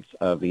the rights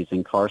of these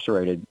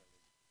incarcerated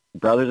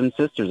brothers and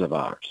sisters of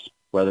ours,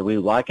 whether we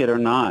like it or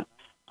not.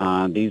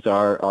 These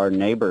are our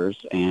neighbors,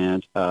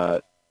 and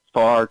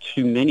far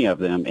too many of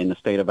them in the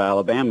state of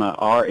Alabama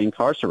are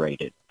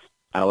incarcerated.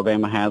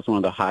 Alabama has one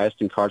of the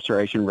highest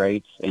incarceration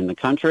rates in the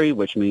country,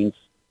 which means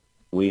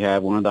we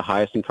have one of the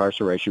highest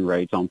incarceration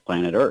rates on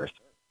planet Earth.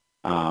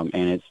 And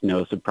it's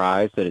no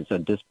surprise that it's a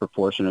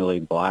disproportionately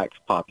black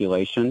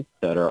population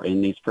that are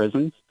in these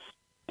prisons.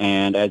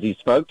 And as you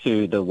spoke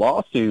to, the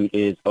lawsuit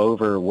is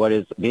over what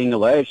is being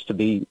alleged to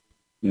be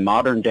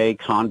modern-day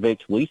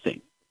convict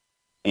leasing.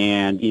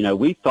 And,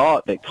 we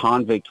thought that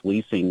convict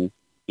leasing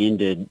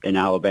ended in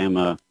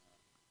Alabama,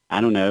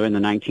 in the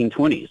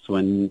 1920s,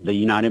 when the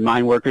United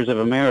Mine Workers of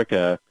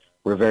America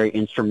were very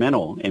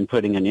instrumental in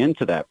putting an end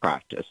to that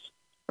practice,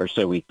 or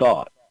so we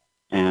thought.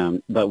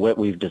 But what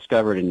we've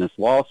discovered in this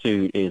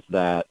lawsuit is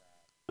that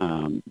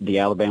the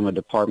Alabama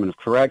Department of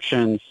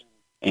Corrections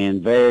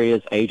and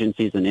various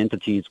agencies and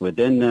entities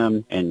within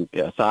them and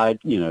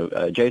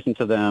adjacent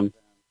to them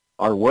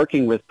are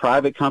working with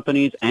private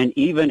companies and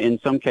even in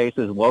some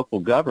cases local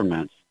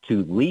governments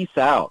to lease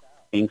out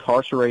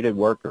incarcerated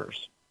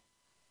workers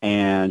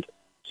and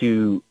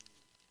to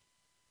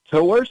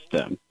coerce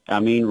them.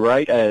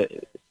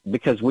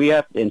 Because we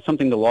have, and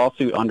something the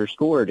lawsuit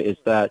underscored is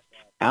that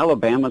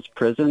Alabama's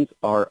prisons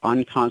are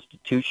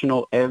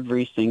unconstitutional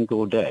every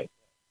single day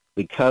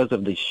because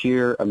of the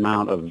sheer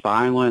amount of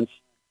violence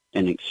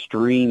and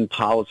extreme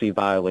policy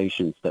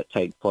violations that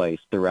take place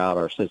throughout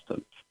our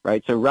system,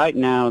 right? So right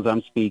now, as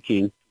I'm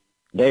speaking,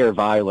 they are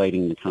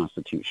violating the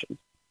Constitution.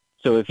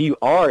 So if you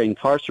are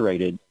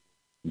incarcerated,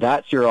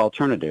 that's your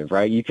alternative,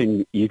 right? You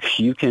can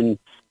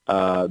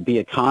be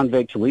a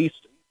convict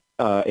leased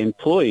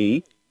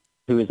employee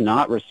who is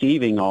not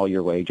receiving all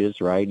your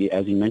wages, right?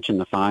 As you mentioned,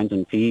 the fines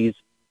and fees.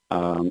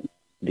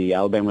 The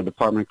Alabama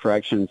Department of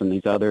Corrections and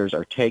these others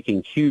are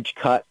taking huge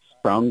cuts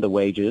from the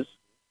wages.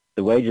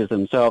 The wages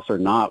themselves are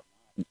not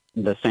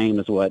the same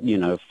as what,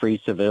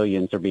 free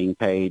civilians are being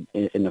paid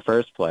in the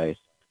first place.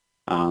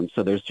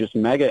 So there's just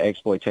mega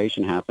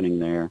exploitation happening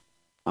there.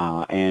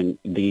 And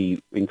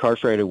the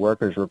incarcerated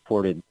workers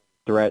reported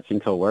threats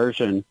and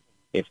coercion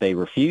if they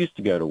refuse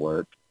to go to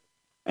work.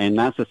 And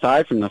that's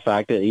aside from the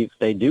fact that if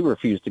they do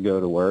refuse to go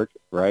to work,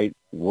 right,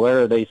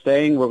 where are they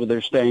staying? Where they're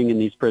staying in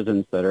these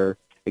prisons that are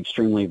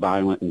extremely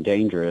violent and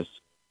dangerous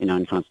and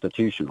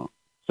unconstitutional.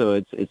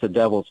 So it's a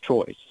devil's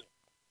choice.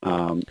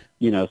 So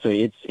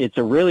it's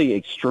a really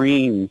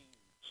extreme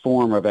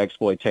form of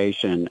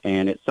exploitation,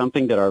 and it's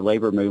something that our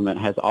labor movement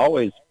has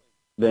always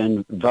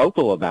been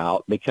vocal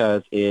about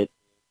because it,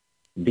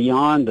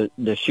 beyond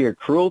the sheer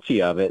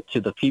cruelty of it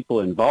to the people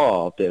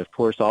involved, it of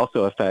course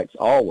also affects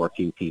all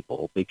working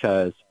people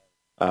because,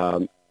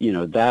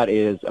 that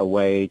is a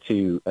way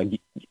to,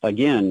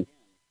 again,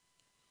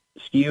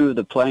 skew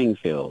the playing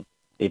field.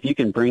 If you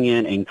can bring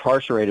in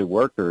incarcerated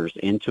workers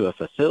into a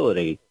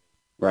facility,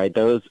 right,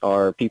 those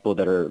are people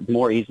that are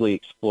more easily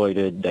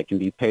exploited, that can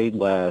be paid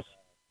less,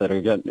 that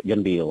are going to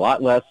be a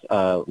lot less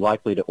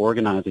likely to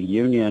organize a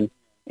union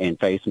and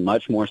face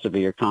much more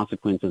severe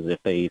consequences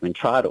if they even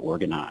try to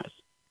organize.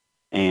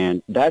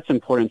 And that's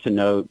important to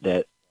note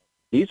that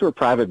these were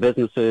private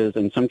businesses,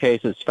 in some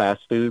cases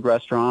fast food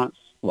restaurants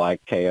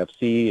like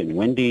KFC and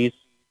Wendy's,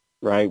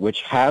 right,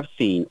 which have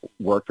seen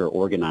worker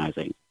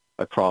organizing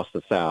across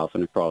the South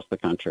and across the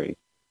country.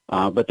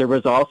 But there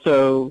was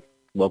also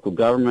local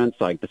governments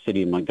like the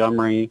city of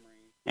Montgomery,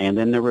 And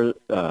then there was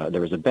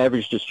a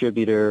beverage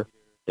distributor.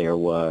 There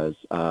was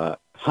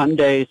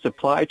Hyundai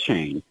supply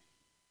chain.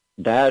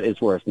 That is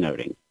worth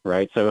noting,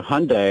 right? So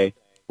Hyundai,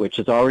 which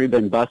has already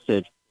been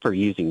busted for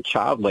using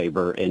child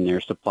labor in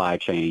their supply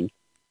chain,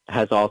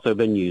 has also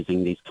been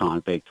using these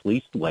convict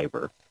leased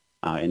labor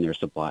in their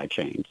supply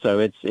chain. So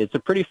it's a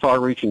pretty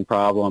far-reaching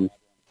problem.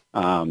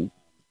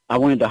 I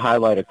wanted to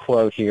highlight a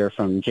quote here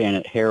from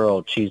Janet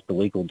Harold. She's the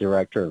legal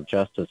director of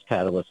Justice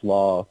Catalyst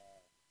Law.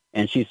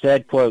 And she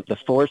said, quote, "The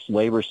forced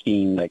labor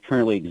scheme that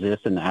currently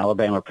exists in the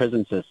Alabama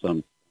prison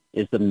system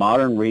is the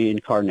modern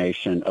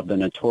reincarnation of the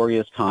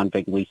notorious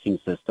convict leasing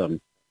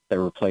system that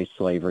replaced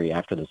slavery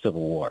after the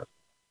Civil War."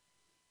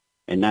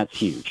 And that's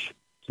huge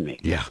to me.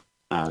 Yeah.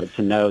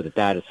 To know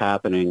that is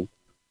happening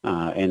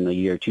in the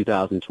year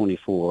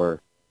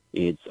 2024,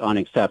 it's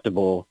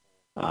unacceptable.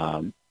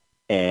 And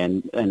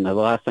the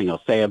last thing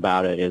I'll say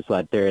about it is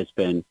that there has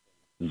been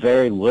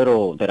very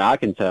little that I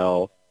can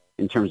tell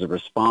in terms of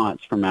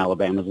response from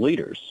Alabama's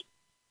leaders,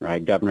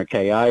 right? Governor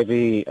Kay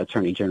Ivey,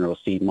 Attorney General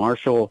Steve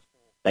Marshall,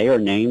 they are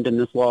named in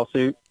this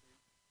lawsuit.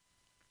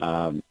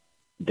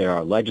 There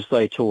are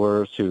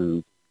legislators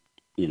who,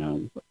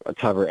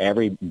 cover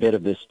every bit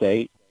of this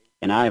state,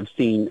 and I have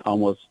seen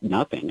almost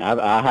nothing.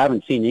 I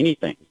haven't seen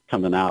anything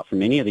coming out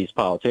from any of these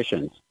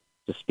politicians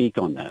to speak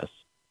on this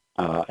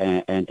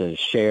and to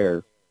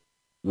share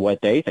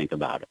what they think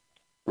about it,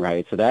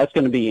 right? So that's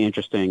going to be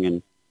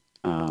interesting,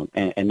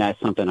 and that's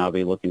something I'll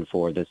be looking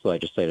for this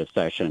legislative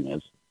session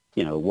is,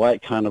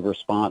 what kind of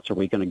response are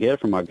we going to get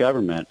from our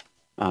government?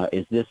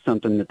 Is this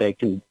something that they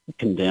can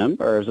condemn,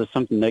 or is this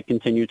something they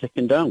continue to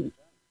condone?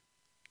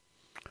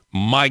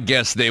 My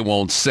guess they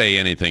won't say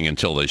anything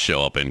until they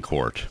show up in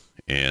court.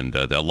 And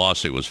that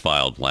lawsuit was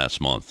filed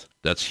last month.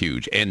 That's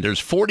huge. And there's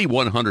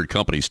 4,100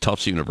 companies.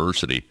 Tufts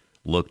University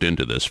looked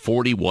into this.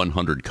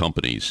 4,100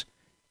 companies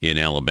in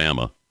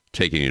Alabama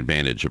taking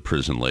advantage of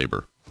prison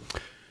labor.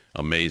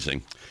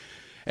 Amazing.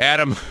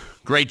 Adam,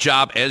 great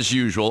job as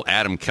usual.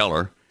 Adam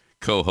Keller,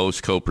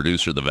 co-host,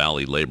 co-producer of the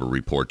Valley Labor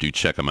Report. Do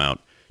check him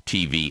out,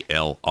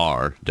 tvlr.fm.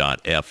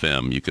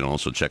 You can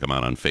also check him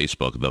out on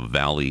Facebook, the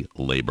Valley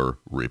Labor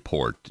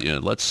Report.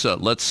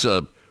 Let's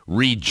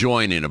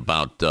rejoin in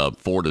about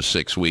 4 to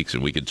 6 weeks,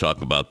 and we can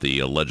talk about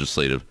the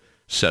legislative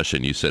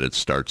session. You said it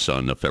starts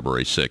on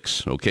February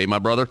 6th. Okay, my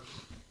brother?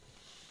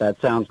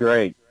 That sounds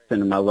great.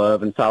 Sending my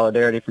love and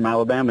solidarity from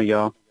Alabama,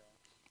 y'all.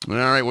 All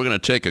right, we're going to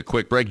take a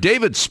quick break.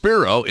 David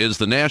Spero is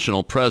the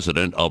national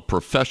president of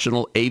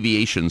Professional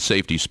Aviation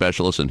Safety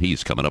Specialists, and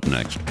he's coming up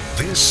next.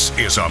 This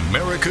is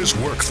America's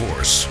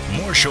Workforce.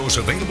 More shows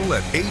available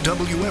at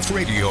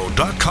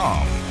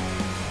awfradio.com.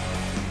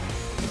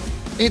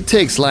 It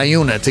takes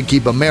LIUNA to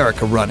keep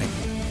America running.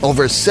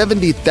 Over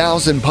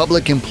 70,000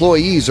 public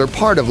employees are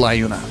part of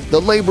LIUNA, the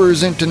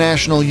Laborers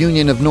International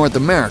Union of North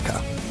America,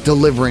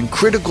 delivering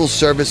critical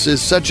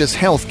services such as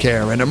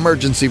healthcare and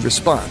emergency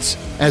response,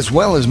 as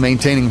well as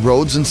maintaining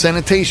roads and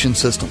sanitation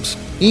systems.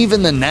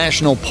 Even the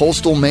National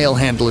Postal Mail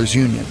Handlers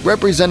Union,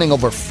 representing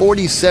over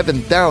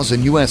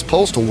 47,000 U.S.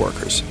 postal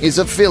workers, is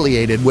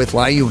affiliated with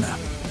LIUNA.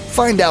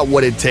 Find out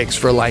what it takes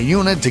for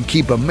LIUNA to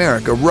keep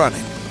America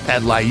running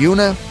at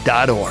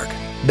liuna.org.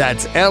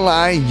 That's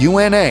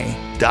liuna.org.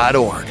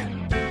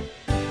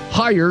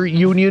 Hire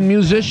union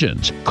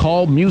musicians.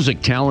 Call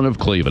Music Talent of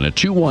Cleveland at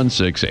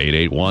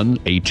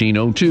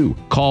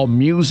 216-881-1802. Call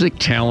Music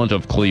Talent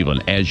of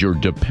Cleveland as your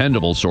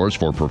dependable source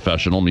for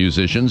professional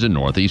musicians in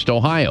Northeast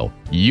Ohio.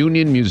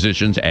 Union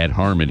musicians add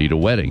harmony to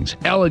weddings,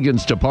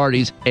 elegance to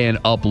parties, and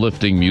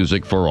uplifting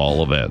music for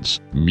all events.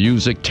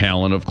 Music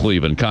Talent of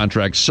Cleveland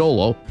contracts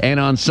solo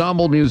and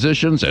ensemble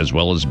musicians as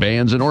well as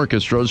bands and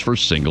orchestras for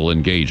single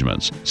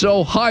engagements.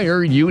 So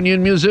hire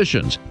union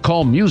musicians.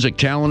 Call Music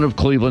Talent of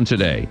Cleveland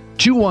today.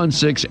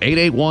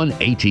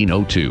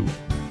 216-881-1802.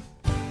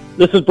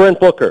 This is Brent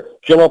Booker,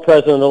 General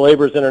President of the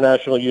Laborers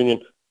International Union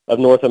of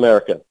North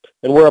America,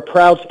 and we're a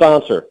proud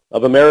sponsor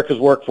of America's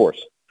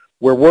Workforce,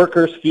 where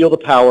workers feel the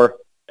power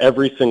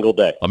every single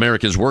day.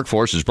 America's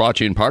Workforce is brought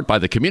to you in part by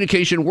the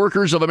Communication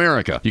Workers of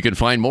America. You can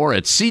find more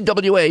at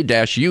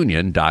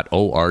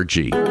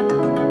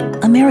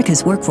cwa-union.org.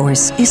 America's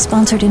Workforce is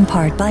sponsored in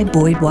part by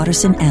Boyd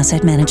Watterson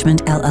Asset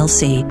Management,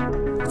 LLC.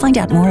 Find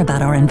out more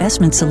about our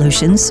investment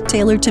solutions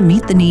tailored to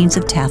meet the needs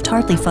of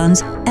Taft-Hartley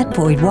funds at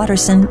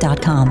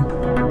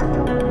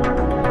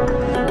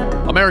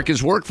boydwatterson.com.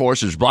 America's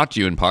Workforce is brought to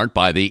you in part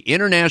by the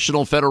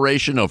International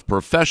Federation of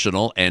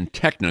Professional and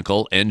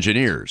Technical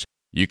Engineers.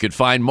 You can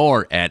find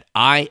more at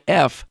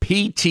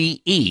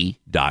ifpte.org.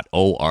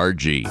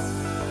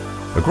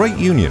 A great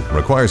union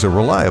requires a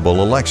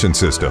reliable election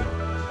system.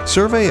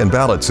 Survey and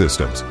Ballot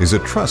Systems is a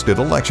trusted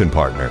election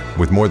partner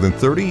with more than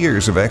 30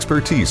 years of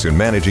expertise in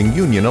managing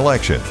union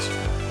elections.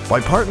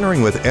 By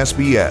partnering with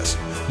SBS,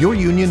 your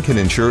union can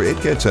ensure it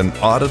gets an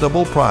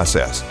auditable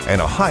process and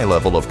a high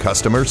level of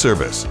customer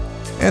service.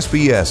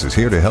 SBS is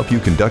here to help you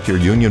conduct your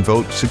union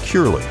vote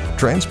securely,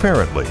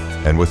 transparently,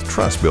 and with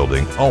trust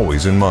building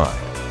always in mind.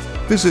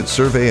 Visit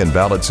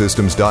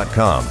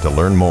surveyandballotsystems.com to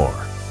learn more.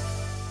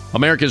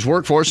 America's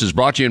Workforce is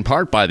brought to you in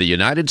part by the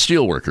United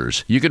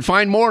Steelworkers. You can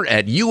find more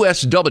at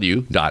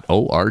usw.org.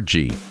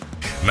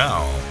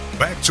 Now,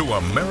 back to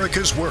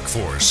America's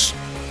Workforce.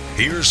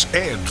 Here's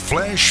Ed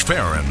Flash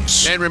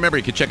Ferens. And remember,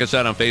 you can check us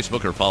out on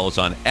Facebook or follow us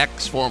on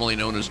X, formerly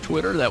known as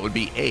Twitter. That would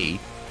be a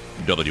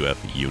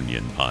WF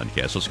Union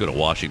podcast. Let's go to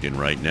Washington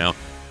right now.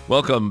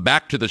 Welcome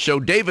back to the show,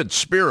 David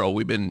Spero.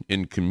 We've been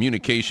in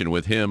communication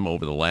with him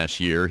over the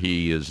last year.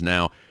 He is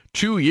now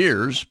 2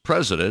 years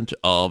president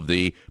of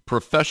the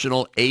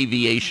Professional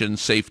Aviation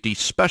Safety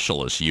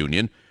Specialists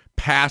Union,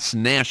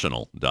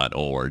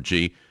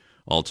 passnational.org.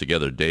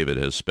 Altogether, David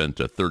has spent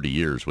 30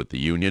 years with the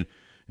union,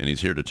 and he's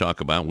here to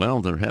talk about,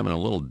 well, they're having a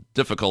little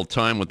difficult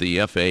time with the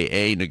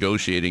FAA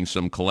negotiating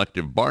some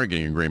collective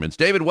bargaining agreements.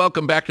 David,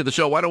 welcome back to the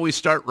show. Why don't we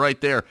start right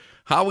there?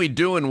 How are we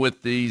doing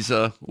with these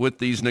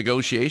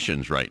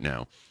negotiations right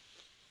now?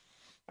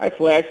 Hi,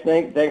 Flash.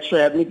 Thanks for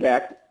having me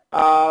back.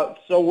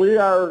 So we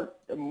are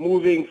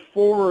moving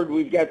forward.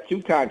 We've got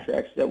two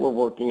contracts that we're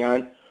working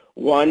on.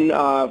 One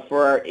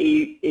for our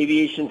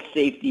aviation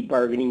safety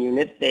bargaining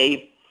unit.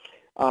 They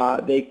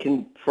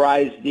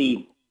comprise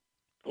the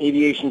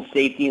aviation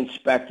safety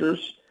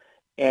inspectors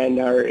and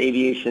our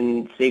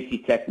aviation safety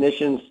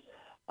technicians.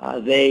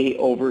 They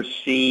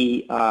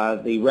oversee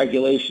the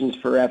regulations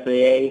for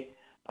FAA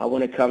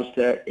when it comes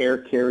to air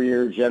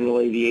carrier, general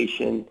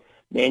aviation,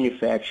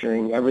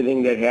 manufacturing,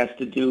 everything that has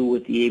to do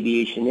with the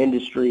aviation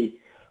industry,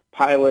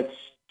 pilots,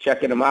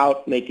 checking them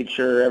out, making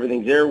sure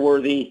everything's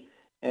airworthy,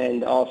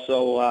 and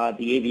also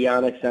the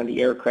avionics on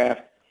the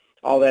aircraft,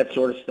 all that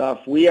sort of stuff.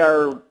 We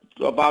are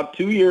about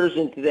 2 years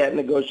into that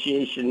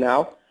negotiation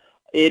now.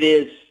 It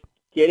is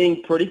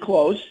getting pretty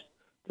close.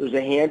 There's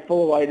a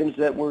handful of items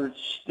that we're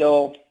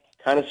still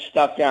kind of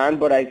stuck on,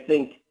 but I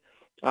think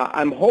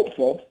I'm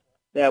hopeful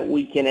that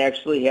we can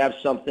actually have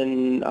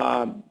something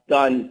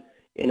done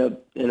in a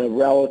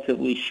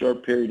relatively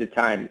short period of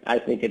time. I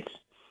think it's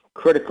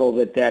critical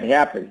that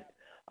happen.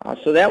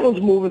 So that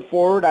one's moving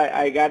forward.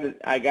 I got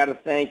to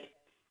thank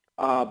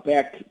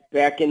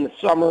back in the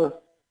summer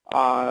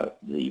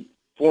the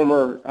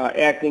former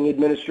acting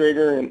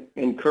administrator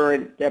and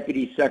current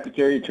Deputy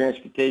Secretary of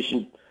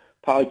Transportation,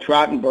 Polly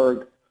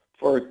Trottenberg,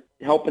 for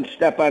helping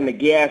step on the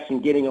gas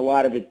and getting a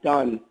lot of it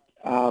done.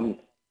 And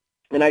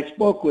I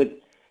spoke with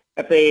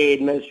FAA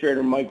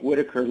Administrator Mike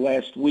Whitaker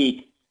last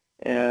week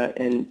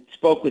and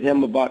spoke with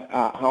him about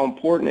how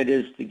important it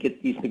is to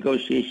get these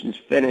negotiations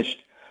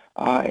finished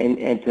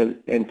and to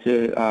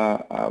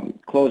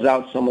close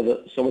out some of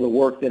the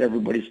work that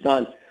everybody's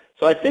done.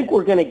 So I think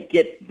we're going to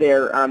get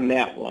there on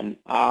that one.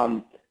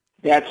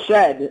 That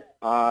said,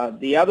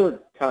 the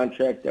other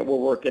contract that we're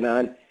working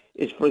on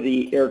is for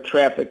the air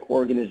traffic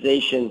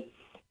organization,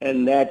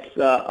 and that's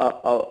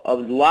a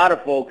lot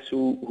of folks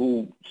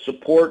who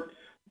support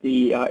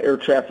the air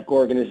traffic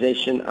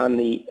organization on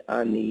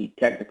the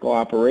technical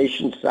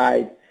operations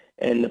side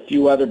and a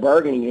few other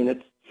bargaining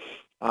units.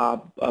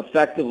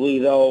 Effectively,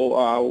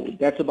 though,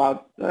 it's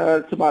about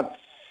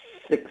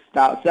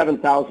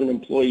 7,000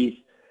 employees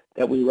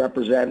that we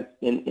represent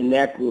in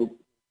that group.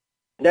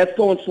 That's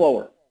going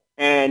slower,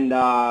 and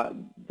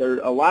there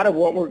a lot of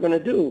what we're going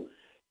to do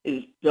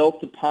is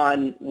built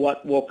upon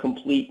what we'll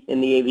complete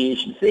in the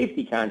aviation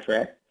safety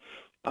contract,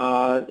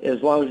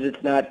 as long as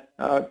it's not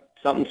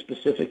something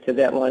specific to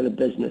that line of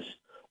business.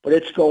 But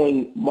it's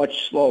going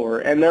much slower,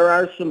 and there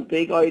are some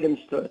big items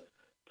to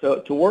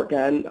work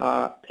on: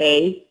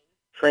 pay,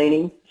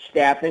 training,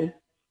 staffing.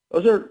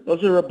 Those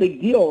are a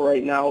big deal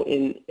right now,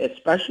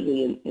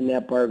 especially in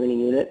that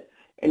bargaining unit.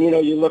 And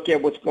you look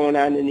at what's going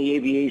on in the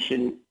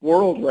aviation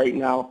world right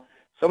now.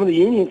 Some of the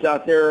unions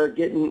out there are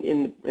getting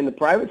in the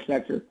private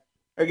sector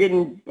are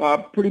getting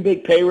pretty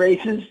big pay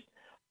raises.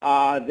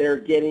 They're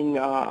getting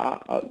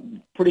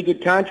pretty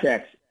good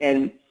contracts,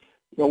 and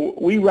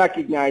we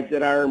recognize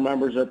that our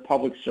members are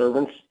public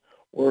servants.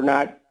 We're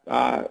not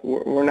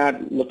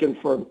looking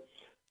for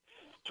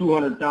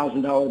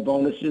 $200,000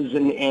 bonuses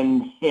and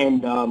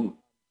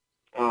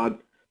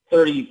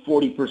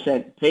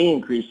 30-40% pay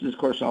increases. Of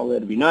course, all that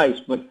would be nice,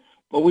 but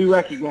we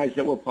recognize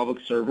that we're public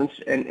servants,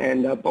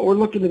 but we're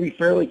looking to be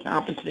fairly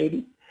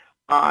compensated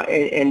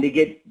and to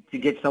get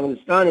some of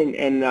this done.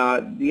 And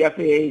the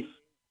FAA's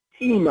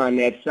team on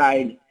that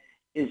side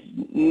is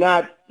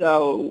not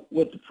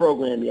with the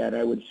program yet.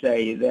 I would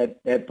say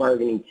that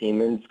bargaining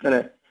team, and it's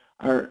gonna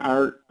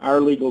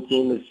our legal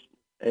team is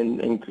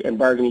and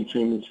bargaining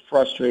team is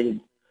frustrated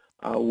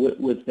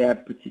with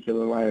that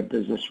particular line of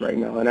business right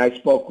now. And I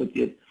spoke with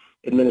the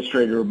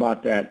administrator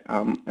about that,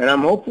 and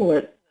I'm hopeful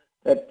that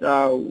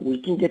we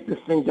can get this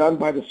thing done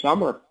by the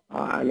summer,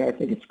 and I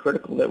think it's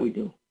critical that we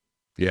do.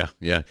 Yeah.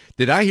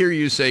 Did I hear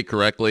you say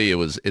correctly?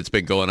 It's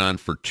been going on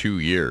for 2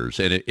 years,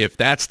 and if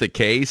that's the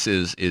case,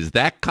 is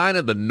that kind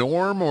of the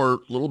norm, or a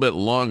little bit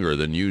longer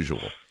than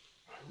usual?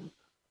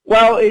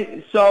 Well,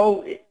 it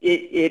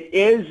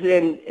is,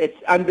 and it's.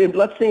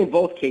 Let's say in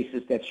both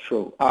cases that's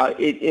true.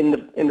 In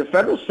the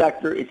federal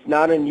sector, it's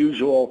not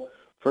unusual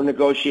for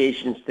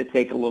negotiations to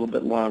take a little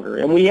bit longer,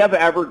 and we have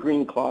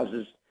evergreen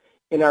clauses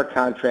in our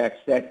contracts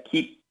that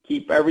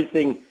keep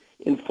everything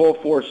in full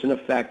force and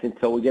effect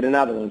until we get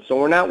another one. So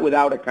we're not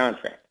without a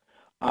contract.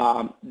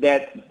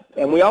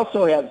 And we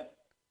also have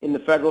in the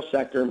federal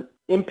sector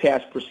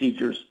impasse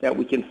procedures that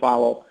we can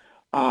follow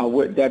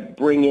that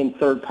bring in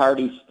third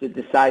parties to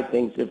decide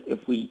things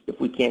if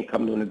we can't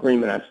come to an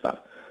agreement on stuff.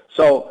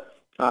 So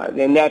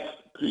and that's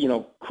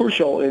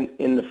crucial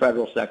in the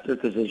federal sector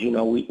because, as you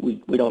know,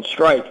 we don't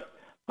strike.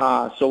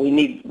 So we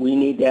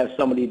need to have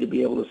somebody to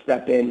be able to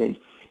step in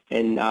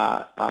and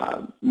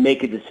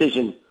make a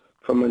decision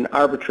from an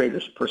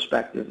arbitrator's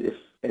perspective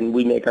and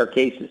we make our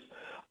cases.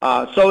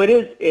 So it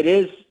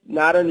is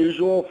not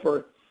unusual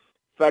for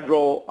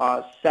federal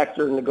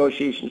sector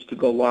negotiations to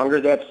go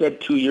longer. That said,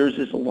 2 years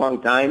is a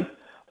long time,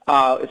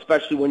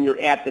 especially when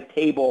you're at the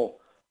table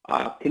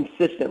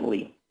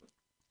consistently.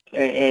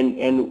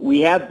 And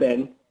we have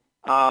been.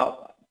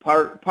 Part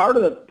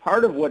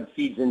of what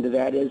feeds into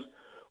that is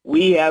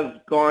we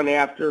have gone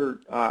after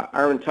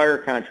our entire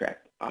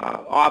contract.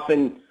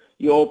 Often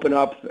you open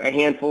up a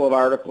handful of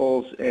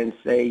articles and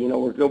say,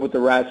 we're good with the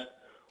rest.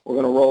 We're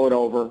going to roll it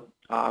over.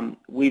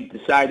 We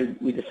decided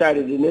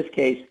in this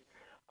case,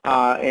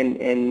 and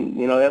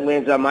that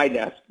lands on my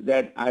desk,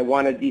 that I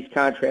wanted these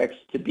contracts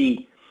to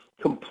be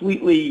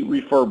completely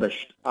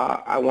refurbished.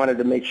 I wanted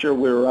to make sure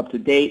we were up to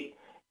date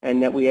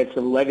and that we had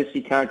some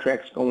legacy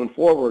contracts going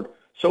forward.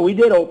 So we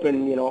did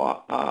open,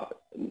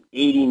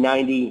 80,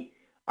 90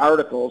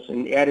 articles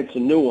and added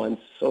some new ones.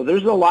 So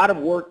there's a lot of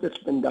work that's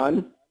been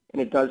done,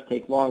 and it does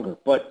take longer.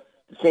 But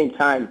at the same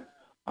time,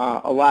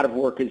 a lot of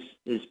work has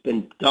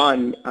been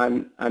done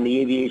on the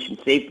aviation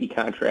safety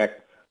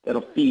contract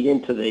that'll feed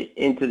into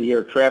the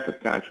air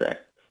traffic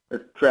contract or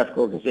traffic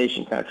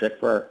organization contract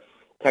for our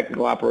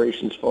technical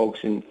operations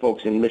folks and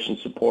folks in mission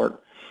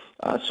support.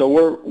 So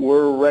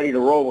we're ready to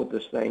roll with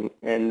this thing,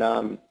 and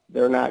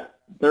they're not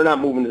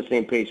moving at the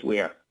same pace we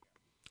are.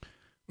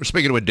 We're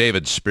speaking with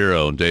David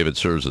Spero. David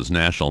serves as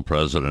national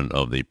president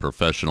of the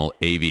Professional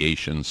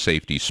Aviation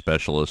Safety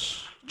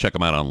Specialists. Check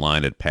them out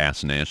online at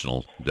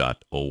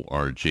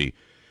passnational.org.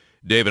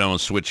 David, I want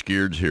to switch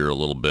gears here a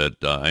little bit.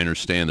 I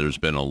understand there's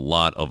been a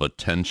lot of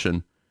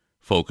attention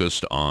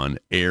focused on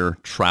air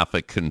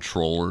traffic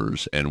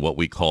controllers and what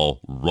we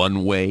call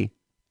runway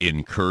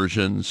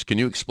incursions. Can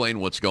you explain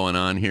what's going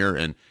on here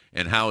and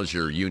how is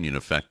your union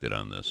affected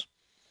on this?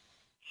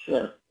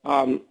 Sure.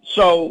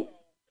 So,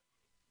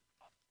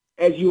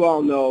 as you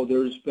all know,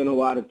 there's been a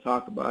lot of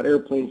talk about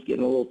airplanes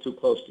getting a little too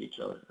close to each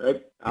other,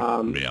 right?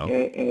 Yeah.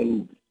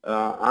 And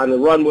on the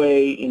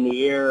runway, in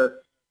the air,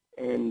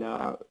 and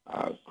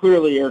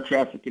clearly air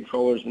traffic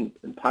controllers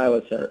and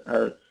pilots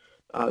are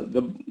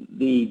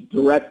the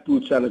direct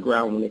boots on the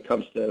ground when it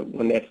comes to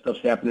when that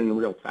stuff's happening in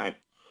real time.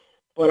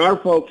 But our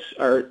folks,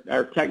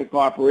 our technical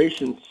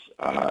operations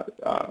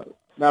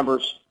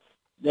members,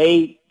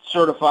 they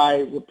certify,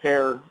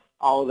 repair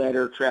all of that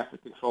air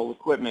traffic control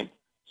equipment.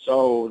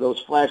 So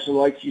those flashing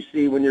lights you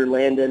see when you're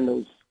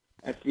landing,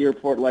 that's the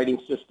airport lighting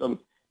system,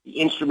 the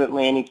instrument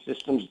landing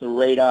systems, the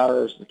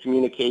radars, the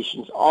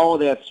communications, all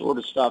of that sort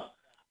of stuff,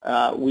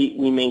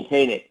 we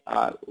maintain it.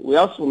 We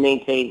also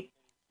maintain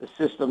the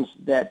systems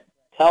that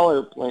tell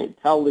the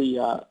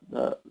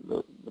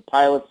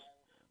pilots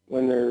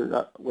when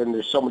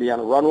there's somebody on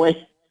a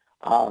runway.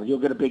 You'll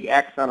get a big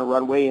X on a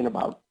runway in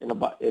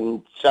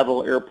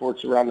several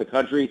airports around the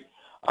country,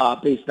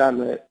 based on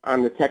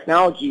the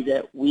technology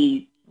that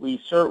we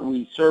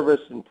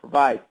service and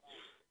provide.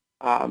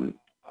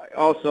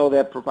 Also,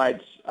 that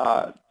provides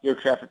air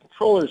traffic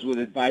controllers with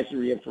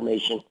advisory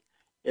information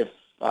if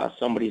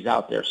somebody's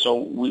out there. So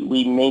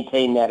we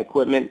maintain that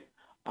equipment.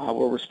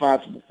 We're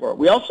responsible for it.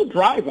 We also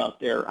drive out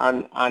there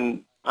on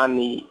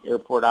the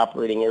airport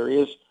operating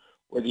areas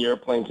where the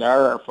airplanes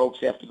are. Our folks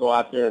have to go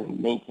out there and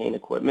maintain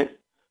equipment.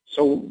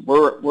 So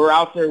we're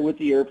out there with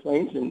the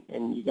airplanes,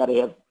 and you got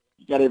to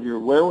have your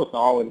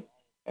wherewithal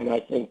and I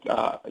think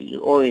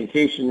your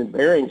orientation and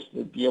bearings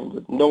to be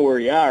able to know where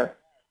you are.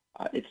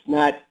 It's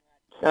not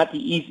the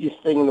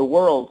easiest thing in the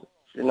world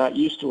if you're not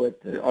used to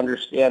it to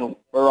understand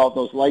where all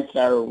those lights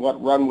are and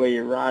what runway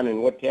you're on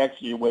and what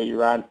taxiway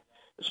you're on,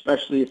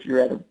 especially if you're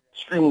at an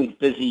extremely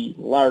busy,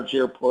 large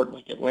airport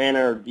like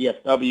Atlanta or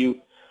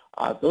DFW.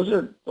 Those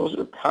are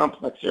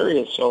complex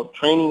areas, so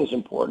training is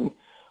important.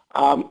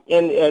 And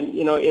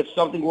if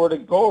something were to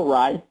go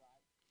awry,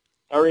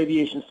 our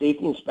aviation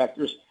safety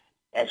inspectors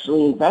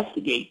actually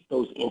investigate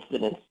those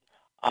incidents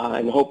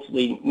and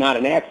hopefully not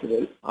an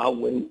accident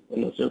when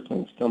those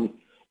airplanes come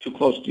too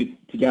close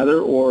together,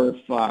 or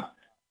if a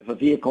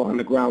vehicle on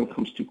the ground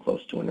comes too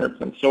close to an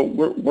airplane. So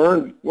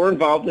we're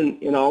involved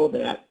in all of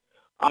that.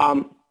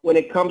 When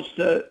it comes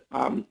to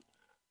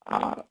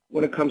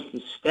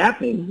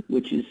staffing,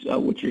 which is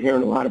what you're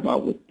hearing a lot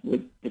about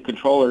with the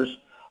controllers,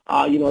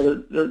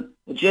 they're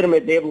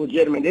legitimate. They have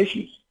legitimate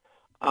issues.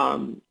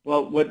 Well,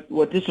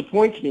 what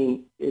disappoints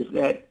me is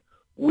that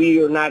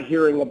we are not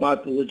hearing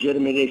about the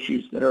legitimate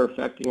issues that are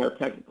affecting our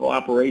technical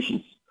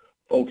operations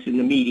folks in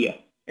the media,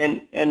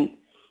 and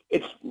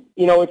it's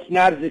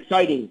not as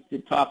exciting to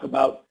talk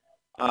about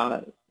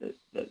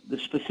the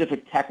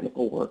specific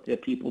technical work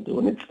that people do,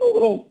 and it's a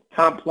little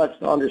complex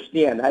to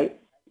understand.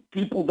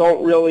 people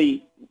don't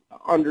really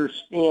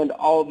understand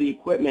all of the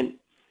equipment,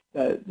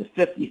 the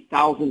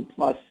 50,000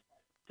 plus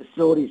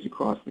facilities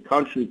across the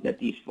country that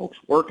these folks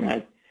work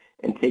on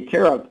and take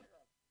care of.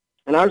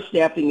 And our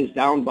staffing is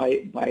down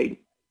by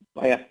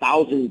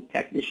 1,000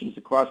 technicians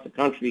across the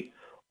country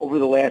over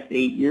the last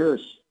 8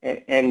 years,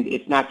 and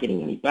it's not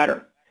getting any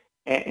better.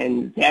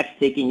 And that's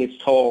taking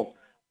its toll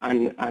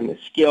on the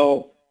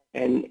skill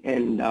and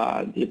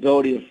the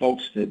ability of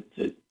folks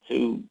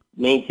to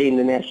maintain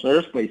the national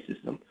airspace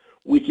system,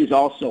 which is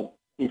also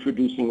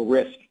introducing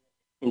risk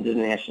into the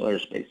national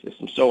airspace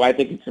system. So I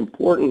think it's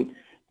important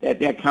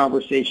that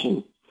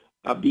conversation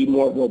be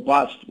more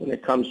robust when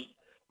it comes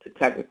to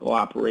technical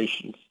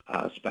operations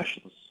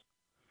specialists.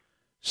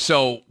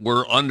 So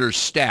we're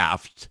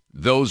understaffed.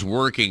 Those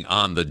working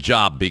on the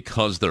job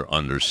because they're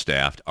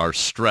understaffed are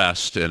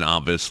stressed, and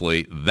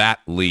obviously that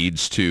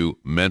leads to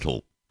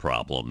mental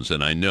problems.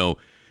 And I know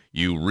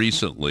you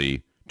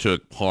recently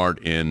took part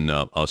in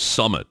a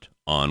summit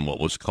on what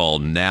was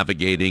called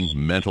Navigating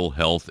Mental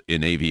Health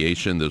in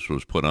Aviation. This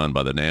was put on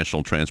by the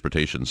National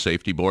Transportation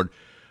Safety Board.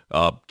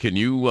 Can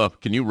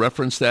you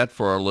reference that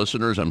for our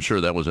listeners? I'm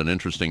sure that was an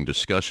interesting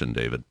discussion,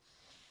 David.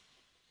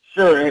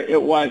 Sure,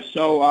 it was.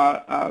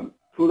 So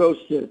kudos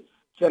to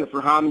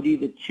Jennifer Hamdi,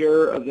 the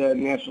chair of the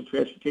National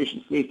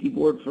Transportation Safety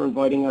Board, for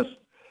inviting us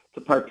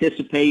to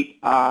participate.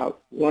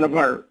 One of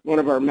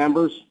our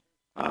members,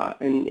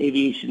 an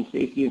aviation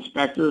safety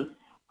inspector,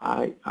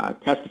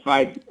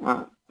 testified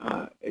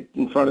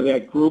in front of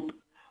that group,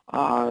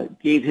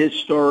 gave his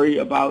story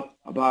about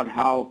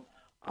how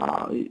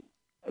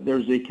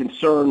there's a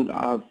concern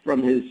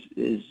from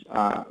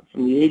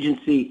from the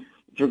agency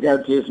with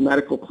regard to his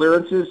medical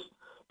clearances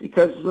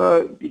because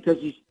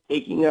he's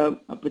taking a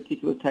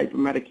particular type of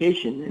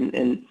medication,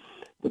 and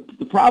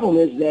the problem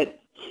is that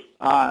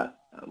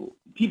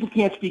people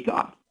can't speak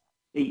up.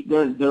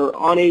 They're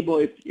unable.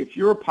 If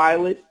you're a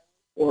pilot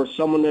or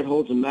someone that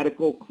holds a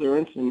medical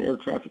clearance, and air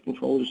traffic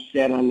controllers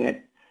sat on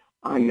that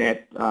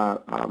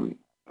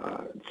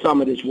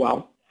summit as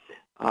well.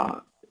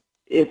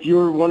 If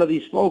you're one of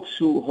these folks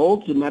who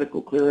holds a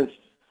medical clearance,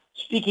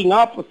 speaking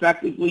up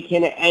effectively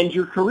can end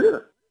your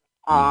career.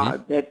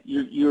 That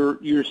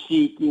you're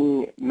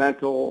seeking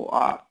mental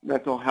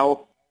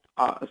health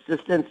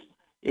assistance.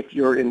 If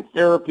you're in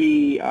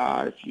therapy,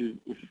 if you've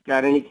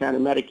got any kind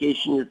of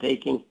medication you're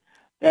taking,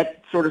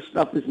 that sort of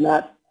stuff is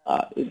not.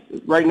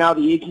 Right now,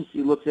 the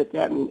agency looks at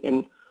that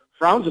and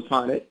frowns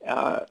upon it,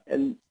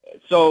 and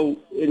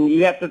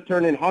you have to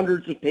turn in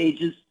hundreds of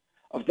pages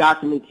of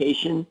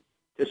documentation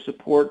to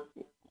support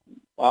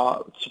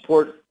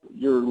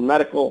your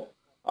medical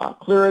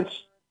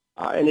clearance,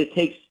 and it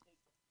takes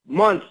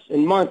months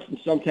and months and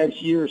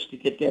sometimes years to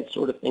get that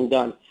sort of thing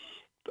done.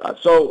 At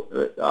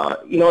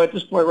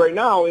this point right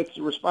now, it's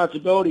the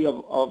responsibility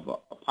of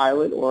a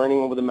pilot or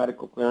anyone with a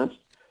medical clearance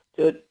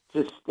to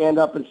stand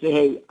up and say,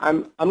 hey,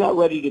 I'm not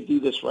ready to do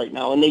this right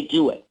now, and they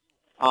do it.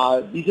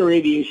 These are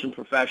aviation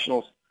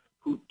professionals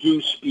who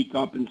do speak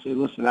up and say,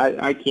 listen,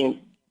 I can't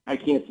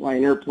fly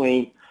an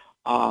airplane,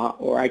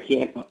 or I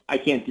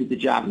can't do the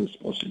job I'm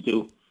supposed to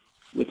do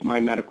with my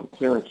medical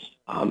clearance.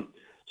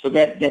 So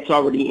that's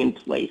already in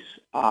place.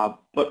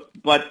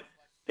 But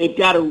they've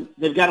got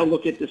to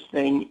look at this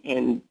thing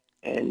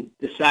and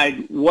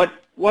decide what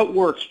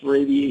works for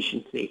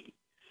aviation safety.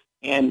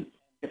 And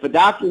if a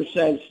doctor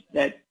says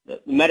that the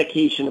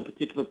medication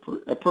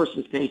a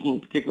person is taking, a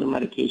particular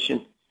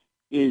medication,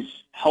 is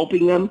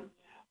helping them,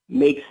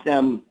 makes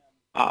them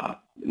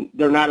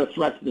they're not a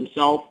threat to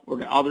themselves or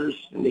to others,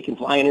 and they can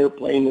fly an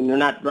airplane, and they're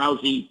not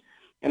drowsy,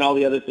 and all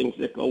the other things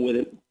that go with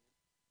it,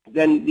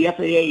 then the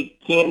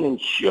FAA can and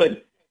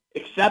should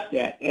accept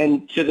that.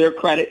 And to their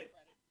credit,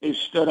 they've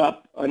stood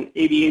up an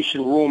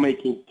aviation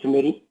rulemaking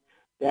committee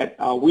that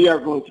we are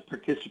going to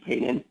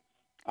participate in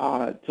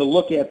to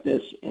look at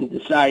this and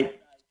decide.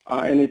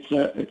 And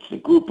it's a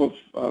group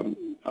of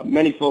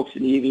many folks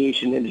in the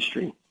aviation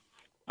industry,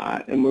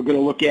 and we're going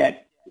to look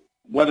at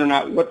whether or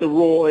not what the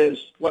rule is,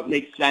 what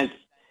makes sense,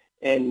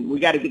 and we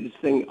got to get this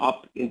thing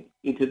up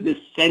into this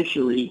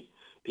century,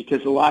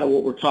 because a lot of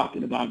what we're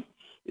talking about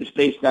is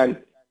based on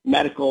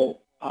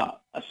medical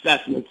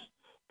assessments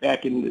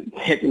back in the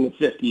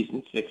 50s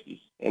and 60s,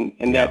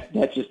 and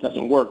that just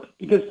doesn't work,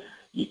 because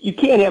you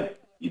can't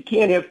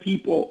have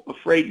people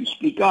afraid to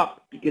speak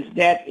up, because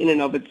that in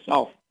and of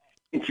itself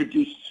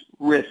introduces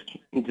risk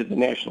into the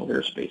national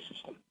airspace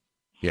system.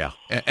 Yeah,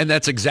 and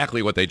that's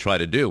exactly what they try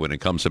to do when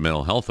it comes to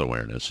mental health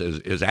awareness,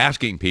 is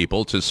asking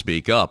people to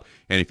speak up.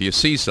 And if you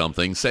see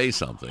something, say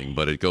something.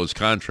 But it goes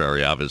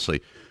contrary,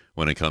 obviously,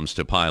 when it comes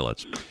to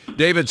pilots.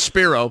 David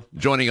Spero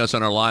joining us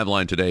on our live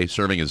line today,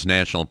 serving as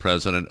National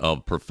President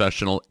of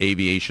Professional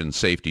Aviation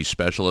Safety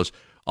Specialists.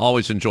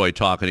 Always enjoy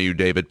talking to you,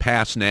 David.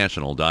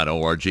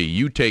 Passnational.org.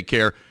 You take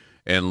care,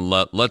 and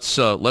let's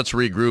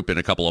regroup in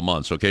a couple of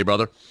months. Okay,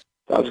 brother?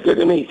 Sounds good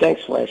to me.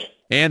 Thanks, Flash.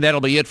 And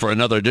that'll be it for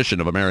another edition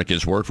of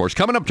America's Workforce.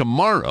 Coming up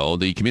tomorrow,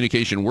 the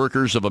Communication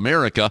Workers of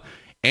America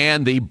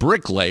and the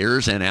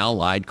bricklayers and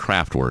allied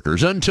craft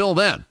workers. Until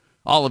then,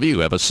 all of you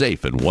have a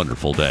safe and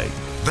wonderful day.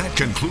 That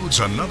concludes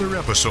another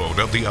episode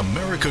of the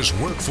America's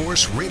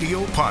Workforce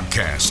Radio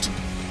Podcast.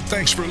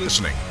 Thanks for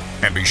listening,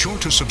 and be sure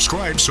to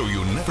subscribe so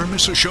you never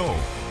miss a show.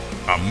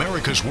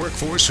 America's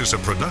Workforce is a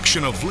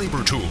production of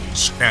Labor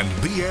Tools and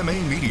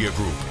BMA Media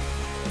Group.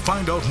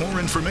 Find out more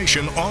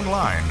information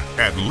online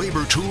at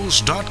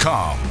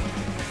labortools.com.